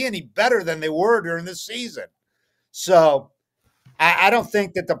can't be any better than they were during this season. So I don't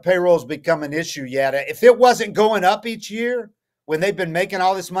think that the payroll's become an issue yet. If it wasn't going up each year, when they've been making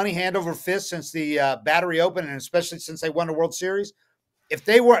all this money hand over fist since the Battery opened, and especially since they won the World Series, if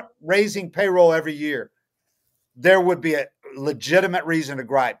they weren't raising payroll every year, there would be a legitimate reason to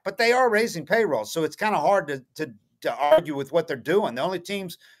gripe. But they are raising payroll, so it's kind of hard to argue with what they're doing. The only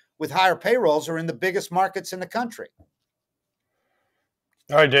teams with higher payrolls are in the biggest markets in the country.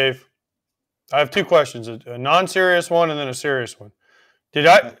 All right, Dave. I have 2 questions, a non-serious one and then a serious one.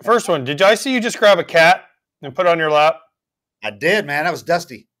 First one, did I see you just grab a cat and put it on your lap? I did, man. That was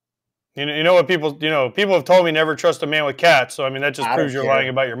Dusty. You know what people have told me never trust a man with cats. So I mean that just I proves don't you're care. lying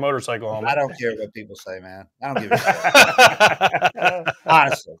about your motorcycle I helmet. don't care what people say, man. I don't give a shit.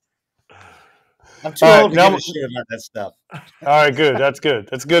 Honestly. I'm too All right, old to now- give a shit about that stuff. All right, good. That's good.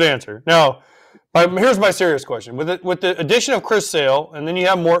 That's a good answer. Now, here's my serious question: with the addition of Chris Sale, and then you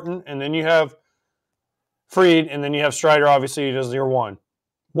have Morton, and then you have Fried, and then you have Strider. Obviously, he does year one.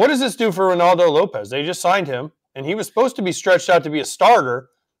 What does this do for Ronaldo Lopez? They just signed him, and he was supposed to be stretched out to be a starter.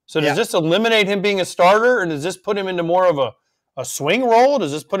 So does this eliminate him being a starter, and does this put him into more of a swing role?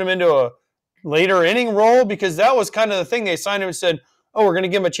 Does this put him into a later inning role? Because that was kind of the thing. They signed him and said, oh, we're going to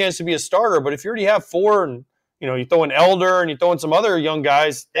give him a chance to be a starter. But if you already have four and you throw in Elder and you throw in some other young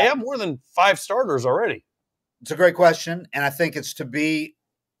guys, they have more than 5 starters already. It's a great question, and I think it's to be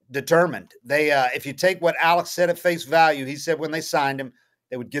determined. They, if you take what Alex said at face value, he said when they signed him,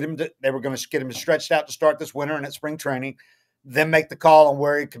 they were going to get him stretched out to start this winter and at spring training, then make the call on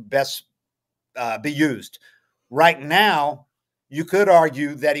where he could best be used. Right now, you could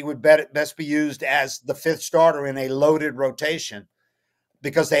argue that he would best be used as the 5th starter in a loaded rotation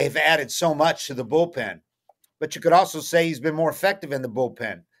because they have added so much to the bullpen. But you could also say he's been more effective in the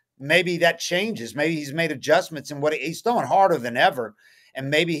bullpen. Maybe that changes. Maybe he's made adjustments in what he's throwing harder than ever. And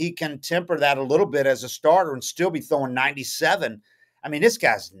maybe he can temper that a little bit as a starter and still be throwing 97. I mean, this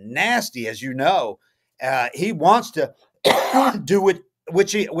guy's nasty, as you know. He wants to do it,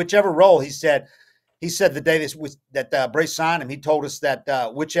 whichever role. He said the day that Brace signed him, he told us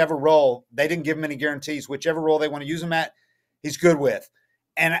that whichever role, they didn't give him any guarantees. Whichever role they want to use him at, he's good with.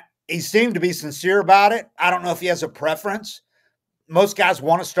 And he seemed to be sincere about it. I don't know if he has a preference. Most guys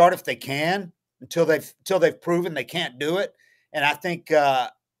want to start if they can until they've proven they can't do it. And I think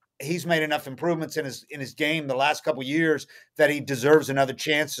he's made enough improvements in his game the last couple of years that he deserves another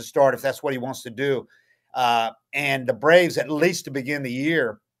chance to start if that's what he wants to do. And the Braves, at least to begin the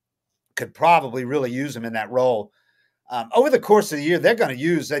year, could probably really use him in that role. Over the course of the year, they're going to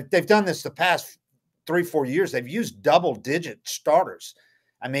use – they've done this the past 3-4 years. They've used double-digit starters.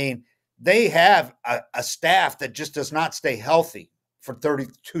 I mean, they have a staff that just does not stay healthy for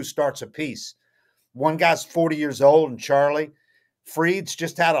 32 starts apiece. One guy's 40 years old, and Charlie. Fried's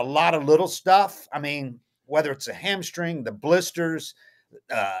just had a lot of little stuff. I mean, whether it's a hamstring, the blisters,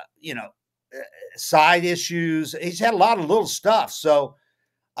 side issues, he's had a lot of little stuff. So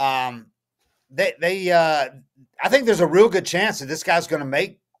I think there's a real good chance that this guy's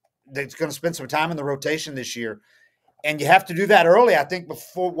going to spend some time in the rotation this year. And you have to do that early, I think,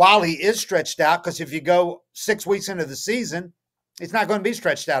 while he is stretched out, because if you go 6 weeks into the season, he's not going to be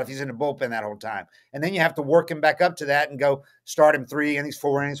stretched out if he's in the bullpen that whole time. And then you have to work him back up to that and go start him 3 innings,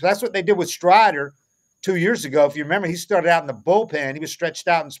 4 innings. But that's what they did with Strider 2 years ago. If you remember, he started out in the bullpen. He was stretched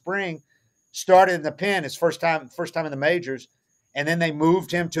out in spring, started in the pen his first time in the majors, and then they moved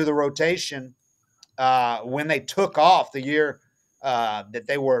him to the rotation when they took off the year that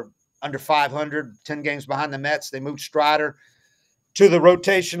they were under 500, 10 games behind the Mets. They moved Strider to the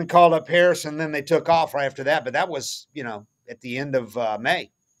rotation and called up Harrison. Then they took off right after that. But that was, at the end of May.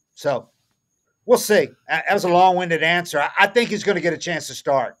 So we'll see. That was a long-winded answer. I think he's going to get a chance to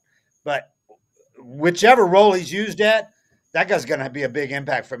start. But whichever role he's used at, that guy's going to be a big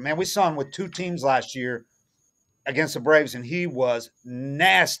impact for him. Man, we saw him with 2 teams last year against the Braves, and he was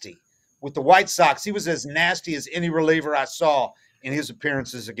nasty. With the White Sox, he was as nasty as any reliever I saw in his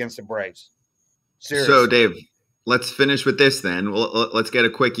appearances against the Braves. Seriously. So, Dave, let's finish with this then. Let's get a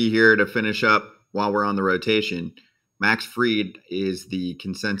quickie here to finish up while we're on the rotation. Max Fried is the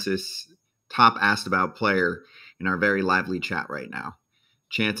consensus top asked about player in our very lively chat right now.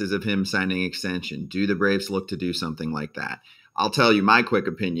 Chances of him signing extension. Do the Braves look to do something like that? I'll tell you my quick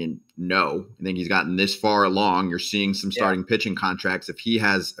opinion. No. I think he's gotten this far along. You're seeing some starting pitching contracts. If he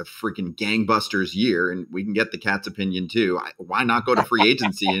has a freaking gangbusters year, and we can get the cat's opinion too, why not go to free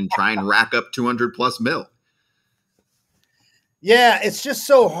agency and try and rack up 200+ mil? Yeah, it's just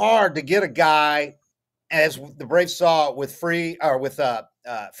so hard to get a guy, as the Braves saw with Freddie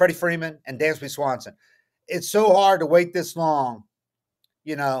Freeman and Dansby Swanson. It's so hard to wait this long,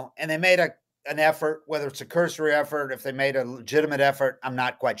 and they made an effort, whether it's a cursory effort, if they made a legitimate effort, I'm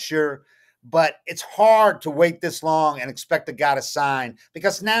not quite sure. But it's hard to wait this long and expect a guy to sign,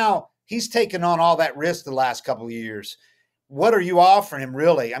 because now he's taken on all that risk the last couple of years. What are you offering him,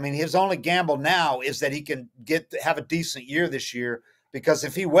 really? I mean, his only gamble now is that he can have a decent year this year, because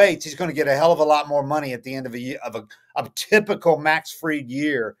if he waits, he's going to get a hell of a lot more money at the end of a typical Max Fried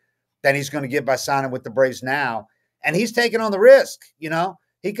year than he's going to get by signing with the Braves now. And he's taking on the risk,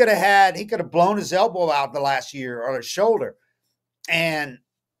 He could have blown his elbow out the last year or his shoulder. And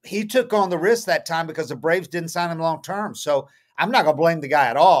he took on the risk that time because the Braves didn't sign him long term. So I'm not going to blame the guy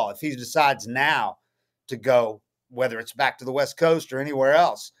at all if he decides now to go, whether it's back to the West Coast or anywhere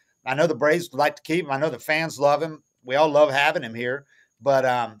else. I know the Braves would like to keep him. I know the fans love him. We all love having him here.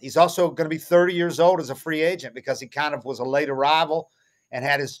 But he's also going to be 30 years old as a free agent because he kind of was a late arrival and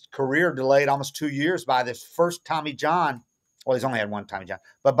had his career delayed almost 2 years by this first Tommy John. Well, he's only had one Tommy John,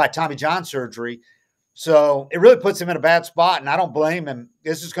 but by Tommy John surgery. So it really puts him in a bad spot, and I don't blame him.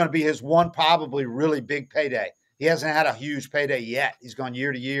 This is going to be his one probably really big payday. He hasn't had a huge payday yet. He's gone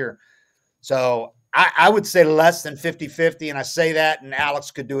year to year. So I would say less than 50-50, and I say that, and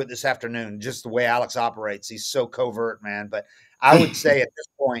Alex could do it this afternoon, just the way Alex operates. He's so covert, man. But I would say at this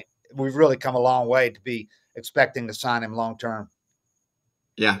point, we've really come a long way to be expecting to sign him long term.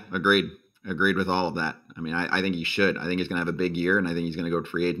 Yeah, agreed. Agreed with all of that. I mean, I think he should. I think he's going to have a big year, and I think he's going to go to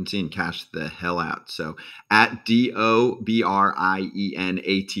free agency and cash the hell out. So at DOBRIENATL,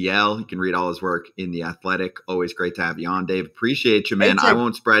 you can read all his work in The Athletic. Always great to have you on, Dave. Appreciate you, man. I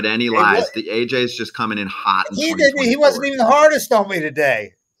won't spread any lies. The AJ's just coming in hot. He wasn't even the hardest on me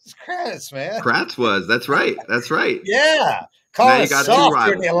today. It's Kratz, man. Kratz was. That's right. That's right. Yeah. Call it soft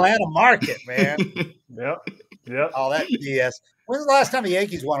here in the Atlanta market, man. Yep. All that BS. When's the last time the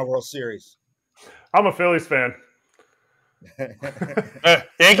Yankees won a World Series? I'm a Phillies fan.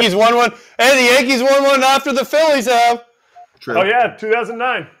 Yankees won one. Hey, the Yankees won one after the Phillies have. True. Oh, yeah,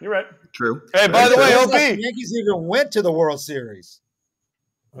 2009. You're right. True. Hey, by the way, OP. The Yankees even went to the World Series.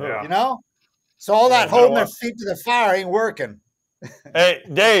 Yeah. You know? So all that holding their feet to the fire ain't working. Hey,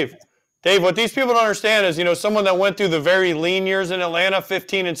 Dave, what these people don't understand is, someone that went through the very lean years in Atlanta,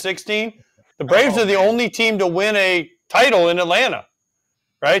 15 and 16, the Braves are the only team to win a title in Atlanta,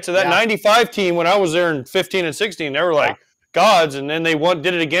 right? So that 95 team, when I was there in 15 and 16, they were like gods, and then they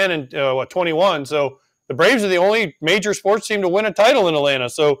did it again in 21. So the Braves are the only major sports team to win a title in Atlanta.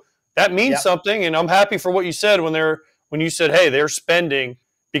 So that means something, and I'm happy for what you said when you said, hey, they're spending,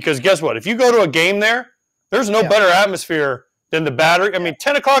 because guess what? If you go to a game there, there's no better atmosphere than the Battery. I mean,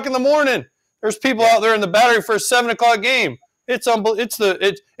 10 o'clock in the morning, there's people out there in the Battery for a 7 o'clock game. It's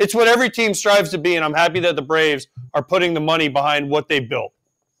what every team strives to be, and I'm happy that the Braves are putting the money behind what they built.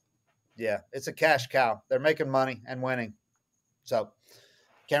 Yeah, it's a cash cow. They're making money and winning. So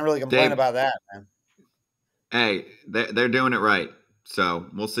can't really complain about that, man. Hey, they're doing it right. So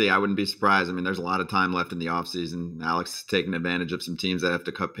we'll see. I wouldn't be surprised. I mean, there's a lot of time left in the offseason. Alex is taking advantage of some teams that have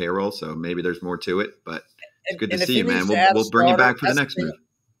to cut payroll, so maybe there's more to it. But it's good to see you, man. We'll bring you back for the next move.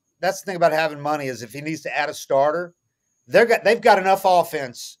 That's the thing about having money is if he needs to add a starter, they've got enough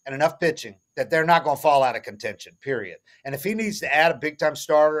offense and enough pitching that they're not going to fall out of contention, period. And if he needs to add a big-time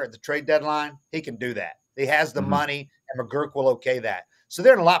starter at the trade deadline, he can do that. He has the money, and McGurk will okay that. So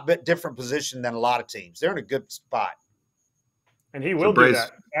they're in a lot bit different position than a lot of teams. They're in a good spot. And he will do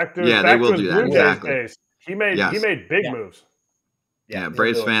that. They will do that. Exactly. He made big moves. Yeah,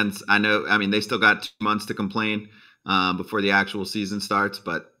 Braves fans, I know. I mean, they still got 2 months to complain before the actual season starts,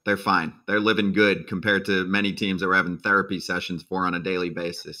 but they're fine. They're living good compared to many teams that we're having therapy sessions for on a daily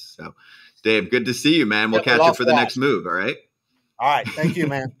basis. So, Dave, good to see you, man. We'll catch you for the next move, all right? All right. Thank you,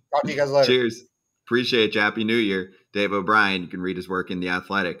 man. Talk to you guys later. Cheers. Appreciate you. Happy New Year. Dave O'Brien. You can read his work in The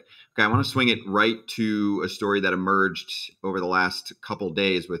Athletic. Okay, I want to swing it right to a story that emerged over the last couple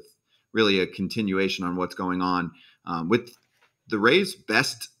days with really a continuation on what's going on with the Rays'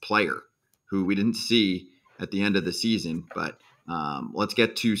 best player, who we didn't see at the end of the season. But let's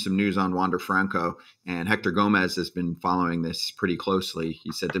get to some news on Wander Franco. And Hector Gomez has been following this pretty closely.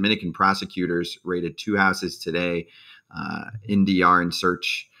 He said Dominican prosecutors raided 2 houses today in DR in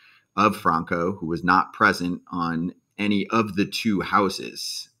search of Franco, who was not present on any of the 2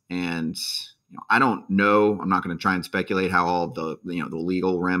 houses. And I don't know. I'm not going to try and speculate how all of the the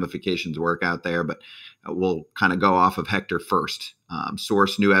legal ramifications work out there, but we'll kind of go off of Hector first.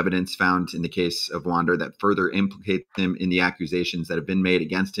 Source: new evidence found in the case of Wander that further implicates him in the accusations that have been made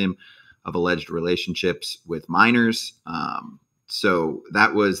against him of alleged relationships with minors. So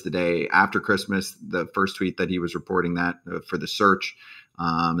that was the day after Christmas. The first tweet that he was reporting that for the search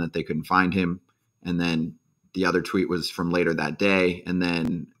that they couldn't find him, and then the other tweet was from later that day, and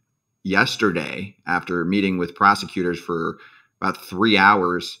then yesterday, after meeting with prosecutors for about 3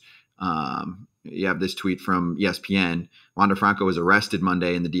 hours, you have this tweet from ESPN. Wander Franco was arrested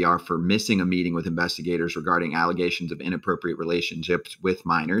Monday in the DR for missing a meeting with investigators regarding allegations of inappropriate relationships with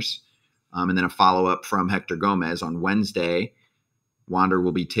minors. And then a follow-up from Hector Gomez. On Wednesday, Wander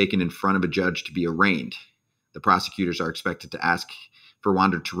will be taken in front of a judge to be arraigned. The prosecutors are expected to ask for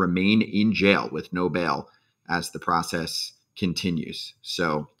Wander to remain in jail with no bail as the process continues.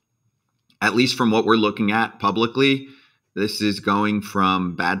 So, at least from what we're looking at publicly, this is going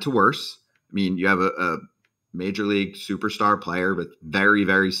from bad to worse. I mean, you have a major league superstar player with very,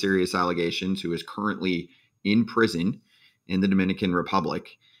 very serious allegations who is currently in prison in the Dominican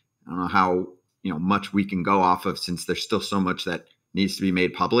Republic. I don't know how much we can go off of since there's still so much that needs to be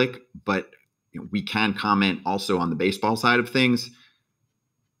made public, but we can comment also on the baseball side of things.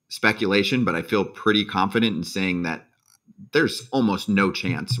 Speculation, but I feel pretty confident in saying that there's almost no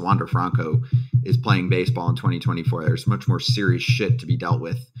chance Wander Franco is playing baseball in 2024. There's much more serious shit to be dealt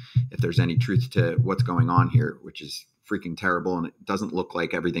with if there's any truth to what's going on here, which is freaking terrible. And it doesn't look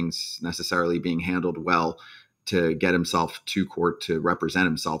like everything's necessarily being handled well to get himself to court to represent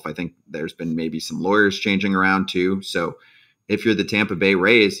himself. I think there's been maybe some lawyers changing around too. So if you're the Tampa Bay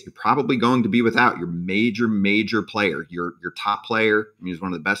Rays, you're probably going to be without your major player, your top player. I mean, he's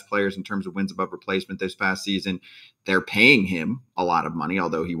one of the best players in terms of wins above replacement this past season. They're paying him a lot of money,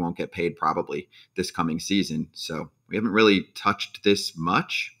 although he won't get paid probably this coming season. So we haven't really touched this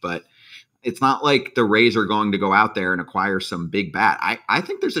much, but it's not like the Rays are going to go out there and acquire some big bat. I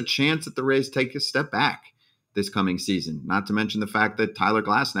think there's a chance that the Rays take a step back this coming season, not to mention the fact that Tyler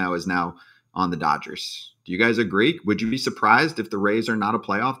Glasnow is now on the Dodgers. Do you guys agree? Would you be surprised if the Rays are not a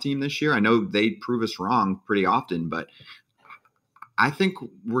playoff team this year? I know they prove us wrong pretty often, but I think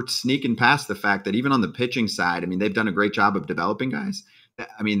we're sneaking past the fact that even on the pitching side, I mean, they've done a great job of developing guys.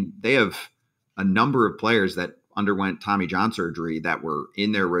 I mean, they have a number of players that underwent Tommy John surgery that were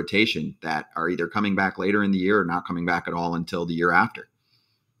in their rotation that are either coming back later in the year or not coming back at all until the year after.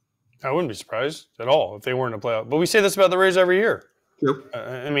 I wouldn't be surprised at all if they weren't a playoff. But we say this about the Rays every year. True.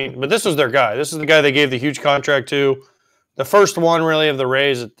 I mean, but this was their guy. This is the guy they gave the huge contract to. The first one really of the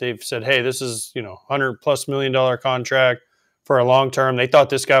Rays that they've said, hey, this is, $100+ million contract for a long term. They thought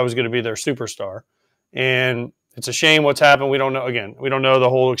this guy was going to be their superstar. And it's a shame what's happened. We don't know. Again, we don't know the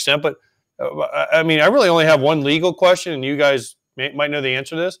whole extent. But, I mean, I really only have one legal question, and you guys might know the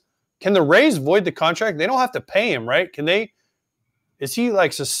answer to this. Can the Rays void the contract? They don't have to pay him, right? Can they? Is he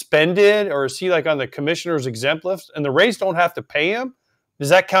like suspended or is he like on the commissioner's exempt list and the Rays don't have to pay him? Does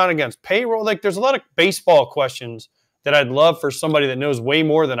that count against payroll? Like there's a lot of baseball questions that I'd love for somebody that knows way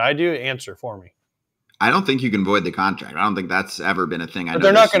more than I do to answer for me. I don't think you can void the contract. I don't think that's ever been a thing. But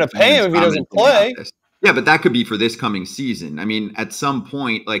they're not going to pay him if he doesn't play. Yeah, but that could be for this coming season. I mean, at some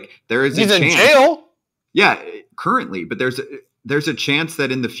point, like there is a chance. He's in jail. Yeah, currently, but there's a chance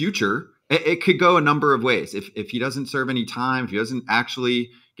that in the future it could go a number of ways. If he doesn't serve any time, if he doesn't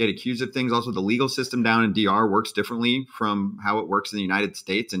actually get accused of things. Also, the legal system down in DR works differently from how it works in the United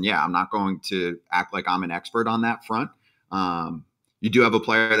States. And yeah, I'm not going to act like I'm an expert on that front. You do have a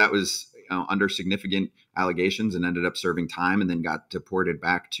player that was under significant allegations and ended up serving time and then got deported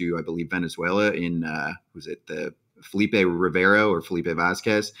back to, I believe, Venezuela in, was it the Felipe Rivero or Felipe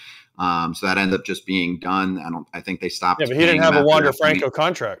Vasquez? So that ended up just being done. I think they stopped. Yeah, but he didn't have a Wander Franco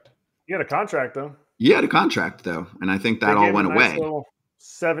contract. He had a contract, though. He had a contract, though. And I think that all went away.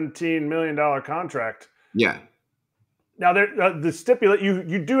 $17 million contract. Yeah. Now, the stipulate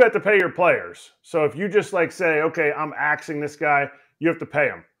you do have to pay your players. So if you just like say, okay, I'm axing this guy, you have to pay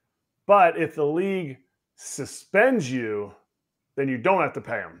him. But if the league suspends you, then you don't have to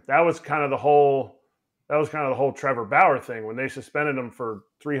pay him. That was kind of the whole Trevor Bauer thing when they suspended him for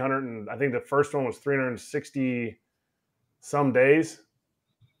 300 and I think the first one was 360 some days.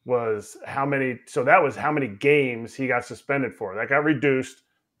 Was how many? So that was how many games he got suspended for. That got reduced,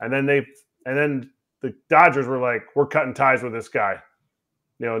 and then the Dodgers were like, "We're cutting ties with this guy.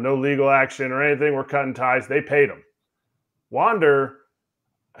 No legal action or anything. We're cutting ties." They paid him. Wander,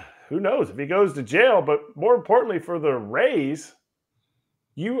 who knows if he goes to jail? But more importantly, for the Rays,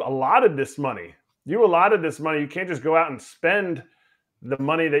 you allotted this money. You can't just go out and spend the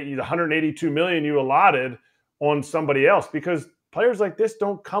money the $182 million you allotted on somebody else because players like this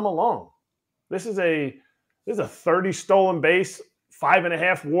don't come along. This is a 30 stolen base,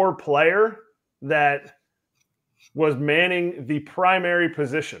 5.5 WAR player that was manning the primary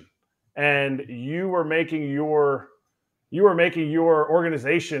position, and you were making your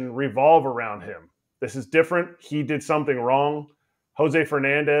organization revolve around him. This is different. He did something wrong. Jose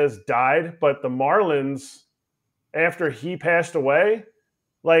Fernandez died, but the Marlins, after he passed away,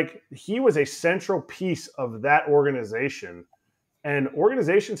 like he was a central piece of that organization. And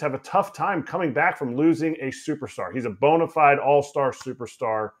organizations have a tough time coming back from losing a superstar. He's a bona fide all-star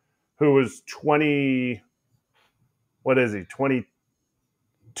superstar who was 20, what is he,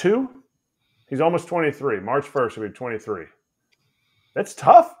 22? He's almost 23. March 1st, he'll be 23. That's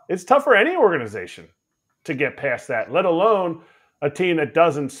tough. It's tough for any organization to get past that, let alone a team that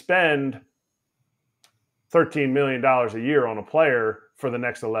doesn't spend $13 million a year on a player for the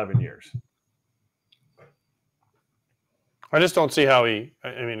next 11 years. I just don't see how I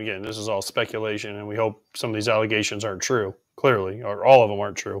mean, again, this is all speculation, and we hope some of these allegations aren't true, clearly, or all of them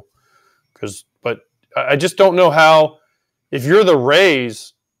aren't true. But I just don't know how, if you're the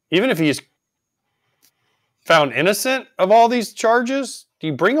Rays, even if he's found innocent of all these charges, do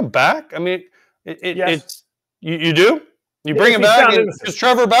you bring him back? I mean, Yes. you do? You Yeah, bring if him he's back found innocent. because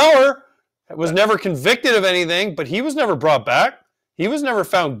Trevor Bauer was never convicted of anything, but he was never brought back. He was never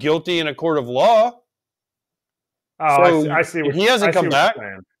found guilty in a court of law. Oh, So I see what he hasn't come back.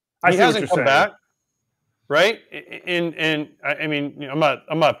 He hasn't come back, right? And I mean,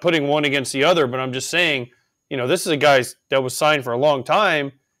 I'm not putting one against the other, but I'm just saying, this is a guy that was signed for a long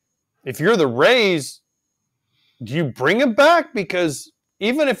time. If you're the Rays, do you bring him back? Because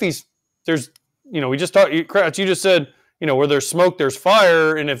even if we just talked, Kratz, you just said, where there's smoke, there's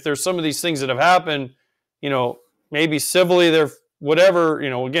fire. And if there's some of these things that have happened, maybe civilly, they're whatever,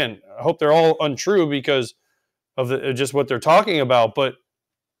 again, I hope they're all untrue because of just what they're talking about. But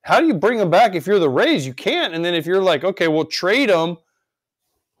how do you bring them back if you're the Rays? You can't. And then if you're like, okay, we'll trade them.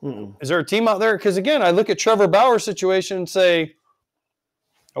 Is there a team out there? Because again, I look at Trevor Bauer's situation and say,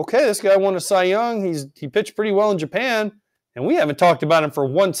 okay, this guy won a Cy Young. He pitched pretty well in Japan, and we haven't talked about him for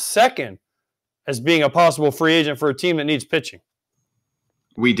 1 second as being a possible free agent for a team that needs pitching.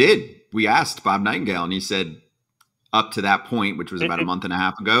 We did. We asked Bob Nightingale, and he said up to that point, which was about a month and a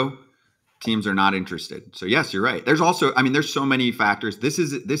half ago, teams are not interested. So yes, you're right. There's also, there's so many factors. This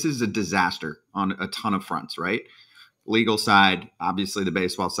is a disaster on a ton of fronts, right? Legal side, obviously the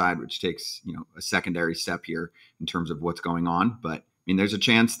baseball side, which takes, a secondary step here in terms of what's going on. But there's a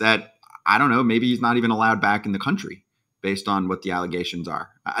chance that, I don't know, maybe he's not even allowed back in the country based on what the allegations are.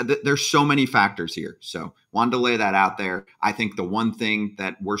 There's so many factors here. So wanted to lay that out there. I think the one thing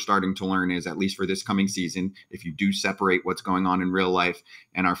that we're starting to learn is, at least for this coming season, if you do separate what's going on in real life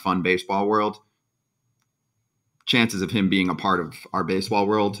and our fun baseball world, chances of him being a part of our baseball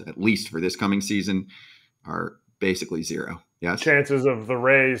world, at least for this coming season, are basically zero. Yes. Chances of the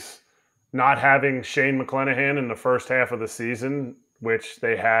Rays not having Shane McClanahan in the first half of the season, which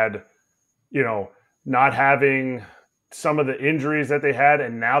they had, not having some of the injuries that they had,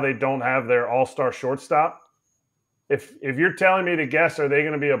 and now they don't have their all-star shortstop. If you're telling me to guess, are they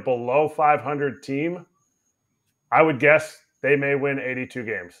going to be a below 500 team? I would guess they may win 82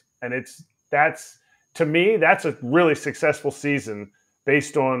 games. And to me, that's a really successful season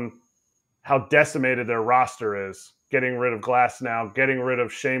based on how decimated their roster is. Getting rid of Glass now, getting rid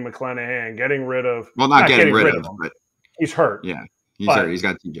of Shane McClanahan, getting rid of – well, not getting rid of him, but he's hurt. Yeah, he's hurt. He's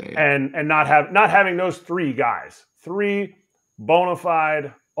got TJ. And not having those three guys, three bona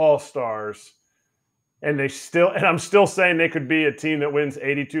fide all-stars, and I'm still saying they could be a team that wins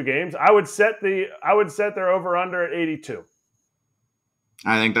 82 games. I would set their over-under at 82.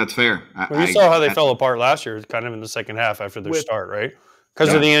 I think that's fair. You saw how they fell apart last year, kind of in the second half after their start, right?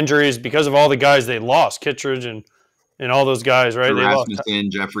 Because of the injuries, because of all the guys they lost, Kittredge and all those guys, right? Rasmussen,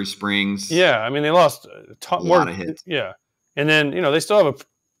 Jeffrey Springs. Yeah, they lost a lot of hits. Yeah, and then they still have a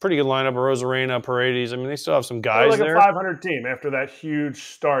pretty good lineup of Rosarena, Paredes. They still have some guys there. Like a 500 team after that huge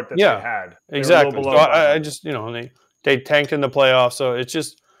start that they had. Exactly. So I just they tanked in the playoffs, so it's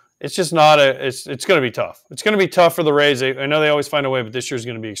just not it's going to be tough. It's going to be tough for the Rays. I know they always find a way, but this year's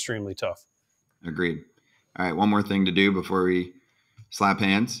going to be extremely tough. Agreed. All right, one more thing to do before we slap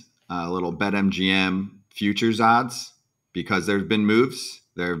hands. A little BetMGM futures odds, because there's been moves.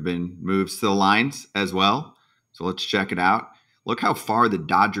 There have been moves to the lines as well. So let's check it out. Look how far the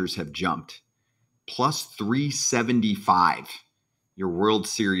Dodgers have jumped. Plus 375. Your World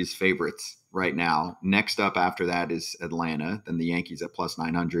Series favorites right now. Next up after that is Atlanta. Then the Yankees at plus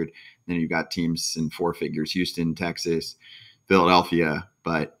 900. Then you've got teams in four figures. Houston, Texas, Philadelphia.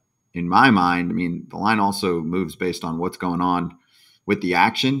 But in my mind, the line also moves based on what's going on with the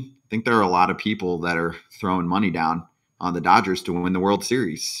action. I think there are a lot of people that are throwing money down on the Dodgers to win the World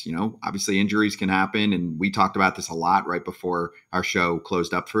Series. Obviously injuries can happen, and we talked about this a lot right before our show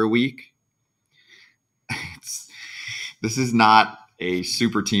closed up for a week. This is not a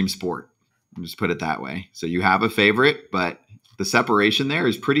super team sport. I'll just put it that way. So you have a favorite, but the separation there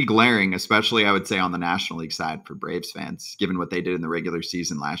is pretty glaring, especially I would say on the National League side for Braves fans, given what they did in the regular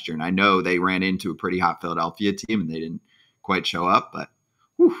season last year. And I know they ran into a pretty hot Philadelphia team and they didn't quite show up, but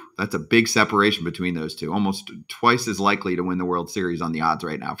that's a big separation between those two. Almost twice as likely to win the World Series on the odds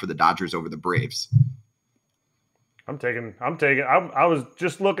right now for the Dodgers over the Braves. I was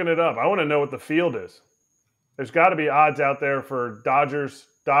just looking it up. I want to know what the field is. There's got to be odds out there for Dodgers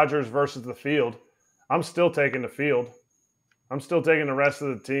versus the field. I'm still taking the field. I'm still taking the rest of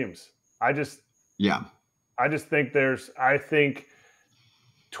the teams. I just think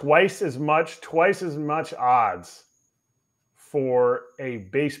twice as much odds for a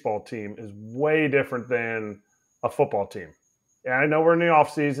baseball team is way different than a football team. And I know we're in the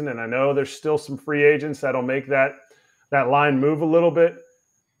offseason, and I know there's still some free agents that'll make that line move a little bit.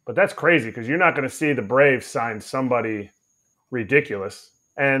 But that's crazy because you're not going to see the Braves sign somebody ridiculous.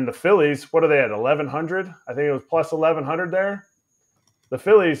 And the Phillies, what are they at, 1,100? I think it was plus 1,100 there. The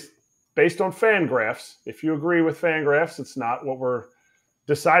Phillies, based on Fangraphs, if you agree with Fangraphs, it's not what we're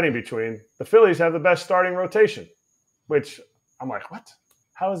deciding between. The Phillies have the best starting rotation, which I'm like, what?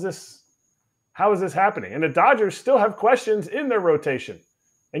 How is this happening? And the Dodgers still have questions in their rotation.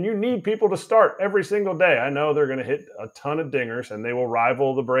 And you need people to start every single day. I know they're going to hit a ton of dingers and they will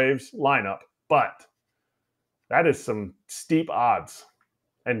rival the Braves lineup, but that is some steep odds.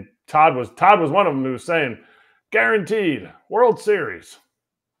 And Todd was one of them who was saying, guaranteed World Series.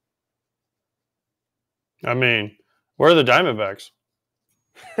 I mean, where are the Diamondbacks?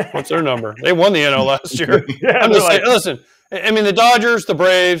 What's their number? They won the NL last year. Yeah, I'm just saying, listen, I mean, the Dodgers, the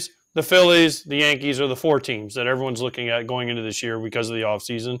Braves, the Phillies, the Yankees are the 4 teams that everyone's looking at going into this year because of the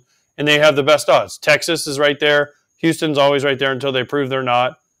offseason, and they have the best odds. Texas is right there. Houston's always right there until they prove they're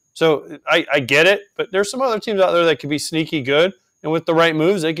not. So I get it, but there's some other teams out there that could be sneaky good, and with the right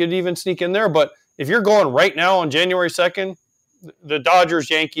moves, they could even sneak in there. But if you're going right now on January 2nd, the Dodgers,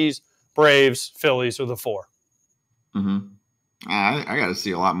 Yankees, Braves, Phillies are the 4. Mm-hmm. I got to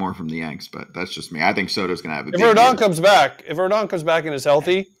see a lot more from the Yanks, but that's just me. I think Soto's going to have a If Rodon comes back and is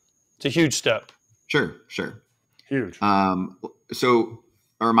healthy, it's a huge step. Sure. Huge. So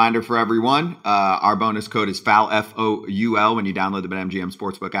a reminder for everyone, our bonus code is FOUL, FOUL, when you download the BetMGM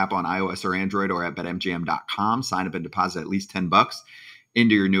Sportsbook app on iOS or Android or at BetMGM.com. Sign up and deposit at least $10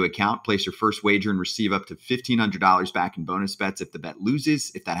 into your new account. Place your first wager and receive up to $1,500 back in bonus bets if the bet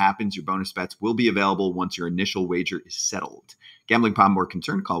loses. If that happens, your bonus bets will be available once your initial wager is settled. Gambling problem or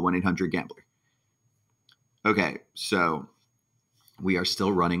concern, call 1-800-GAMBLER. Okay, so we are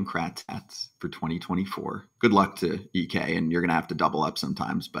still running Kratz hats for 2024. Good luck to EK, and you're going to have to double up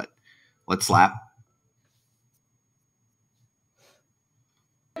sometimes, but let's slap.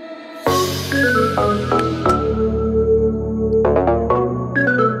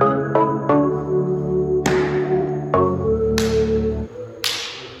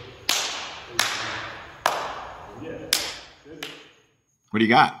 What do you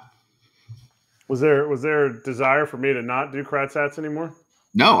got? Was there a desire for me to not do Kratz hats anymore?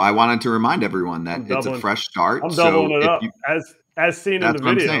 No, I wanted to remind everyone that it's a fresh start. I'm doubling it up as seen in the video. That's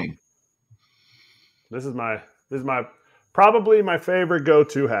what I'm saying. This is my probably my favorite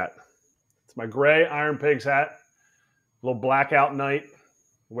go-to hat. It's my gray Iron Pigs hat. A little blackout night.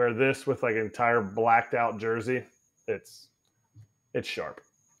 Wear this with like an entire blacked out jersey. It's sharp.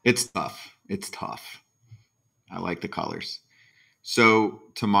 It's tough. I like the colors. So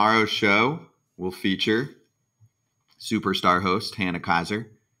tomorrow's show will feature superstar host Hannah Kaiser.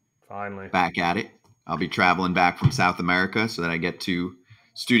 Finally. Back at it. I'll be traveling back from South America so that I get to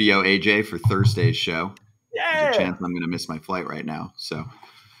Studio AJ for Thursday's show. Yeah. There's a chance I'm going to miss my flight right now. So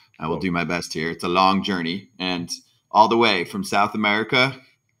I will do my best here. It's a long journey. And all the way from South America,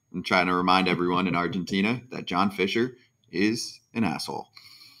 I'm trying to remind everyone in Argentina that John Fisher is an asshole.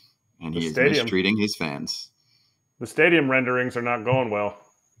 And he is mistreating his fans. The stadium renderings are not going well.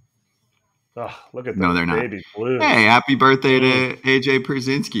 Oh, look at those baby blues. Hey, happy birthday to AJ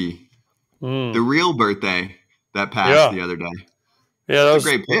Pierzynski. The real birthday that passed the other day. Yeah, that was a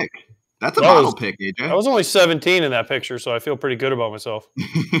great pick. That's a model pick, AJ. I was only 17 in that picture, so I feel pretty good about myself.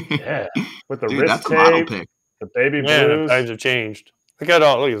 Yeah, with the wrist that's tape, a model pick. the baby Man, blues. times have changed. Look at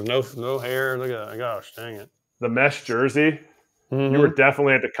no hair. Look at that. Gosh, dang it. The mesh jersey. You were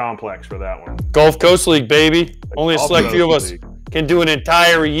definitely at the complex for that one. Gulf Coast League, baby. Only a Gulf select few of Coast us League. can do an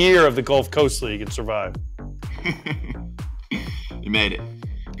entire year of the Gulf Coast League and survive. You made it.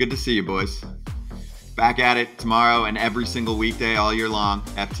 Good to see you, boys. Back at it tomorrow and every single weekday all year long.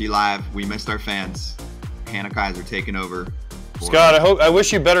 FT Live. We missed our fans. Hannah Kaiser taking over. Scott, I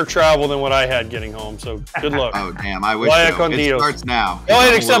wish you better travel than what I had getting home. So good luck. Oh damn! I wish so. It starts now. Oh,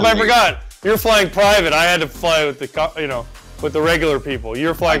 and except I forgot. You're flying private. I had to fly with with the regular people.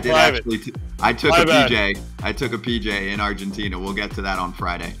 You're flying private. I took a PJ. I took a PJ in Argentina. We'll get to that on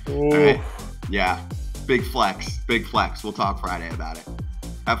Friday. All right. Yeah. Big flex. We'll talk Friday about it.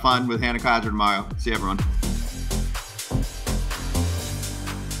 Have fun with Hannah Kaiser tomorrow. See everyone.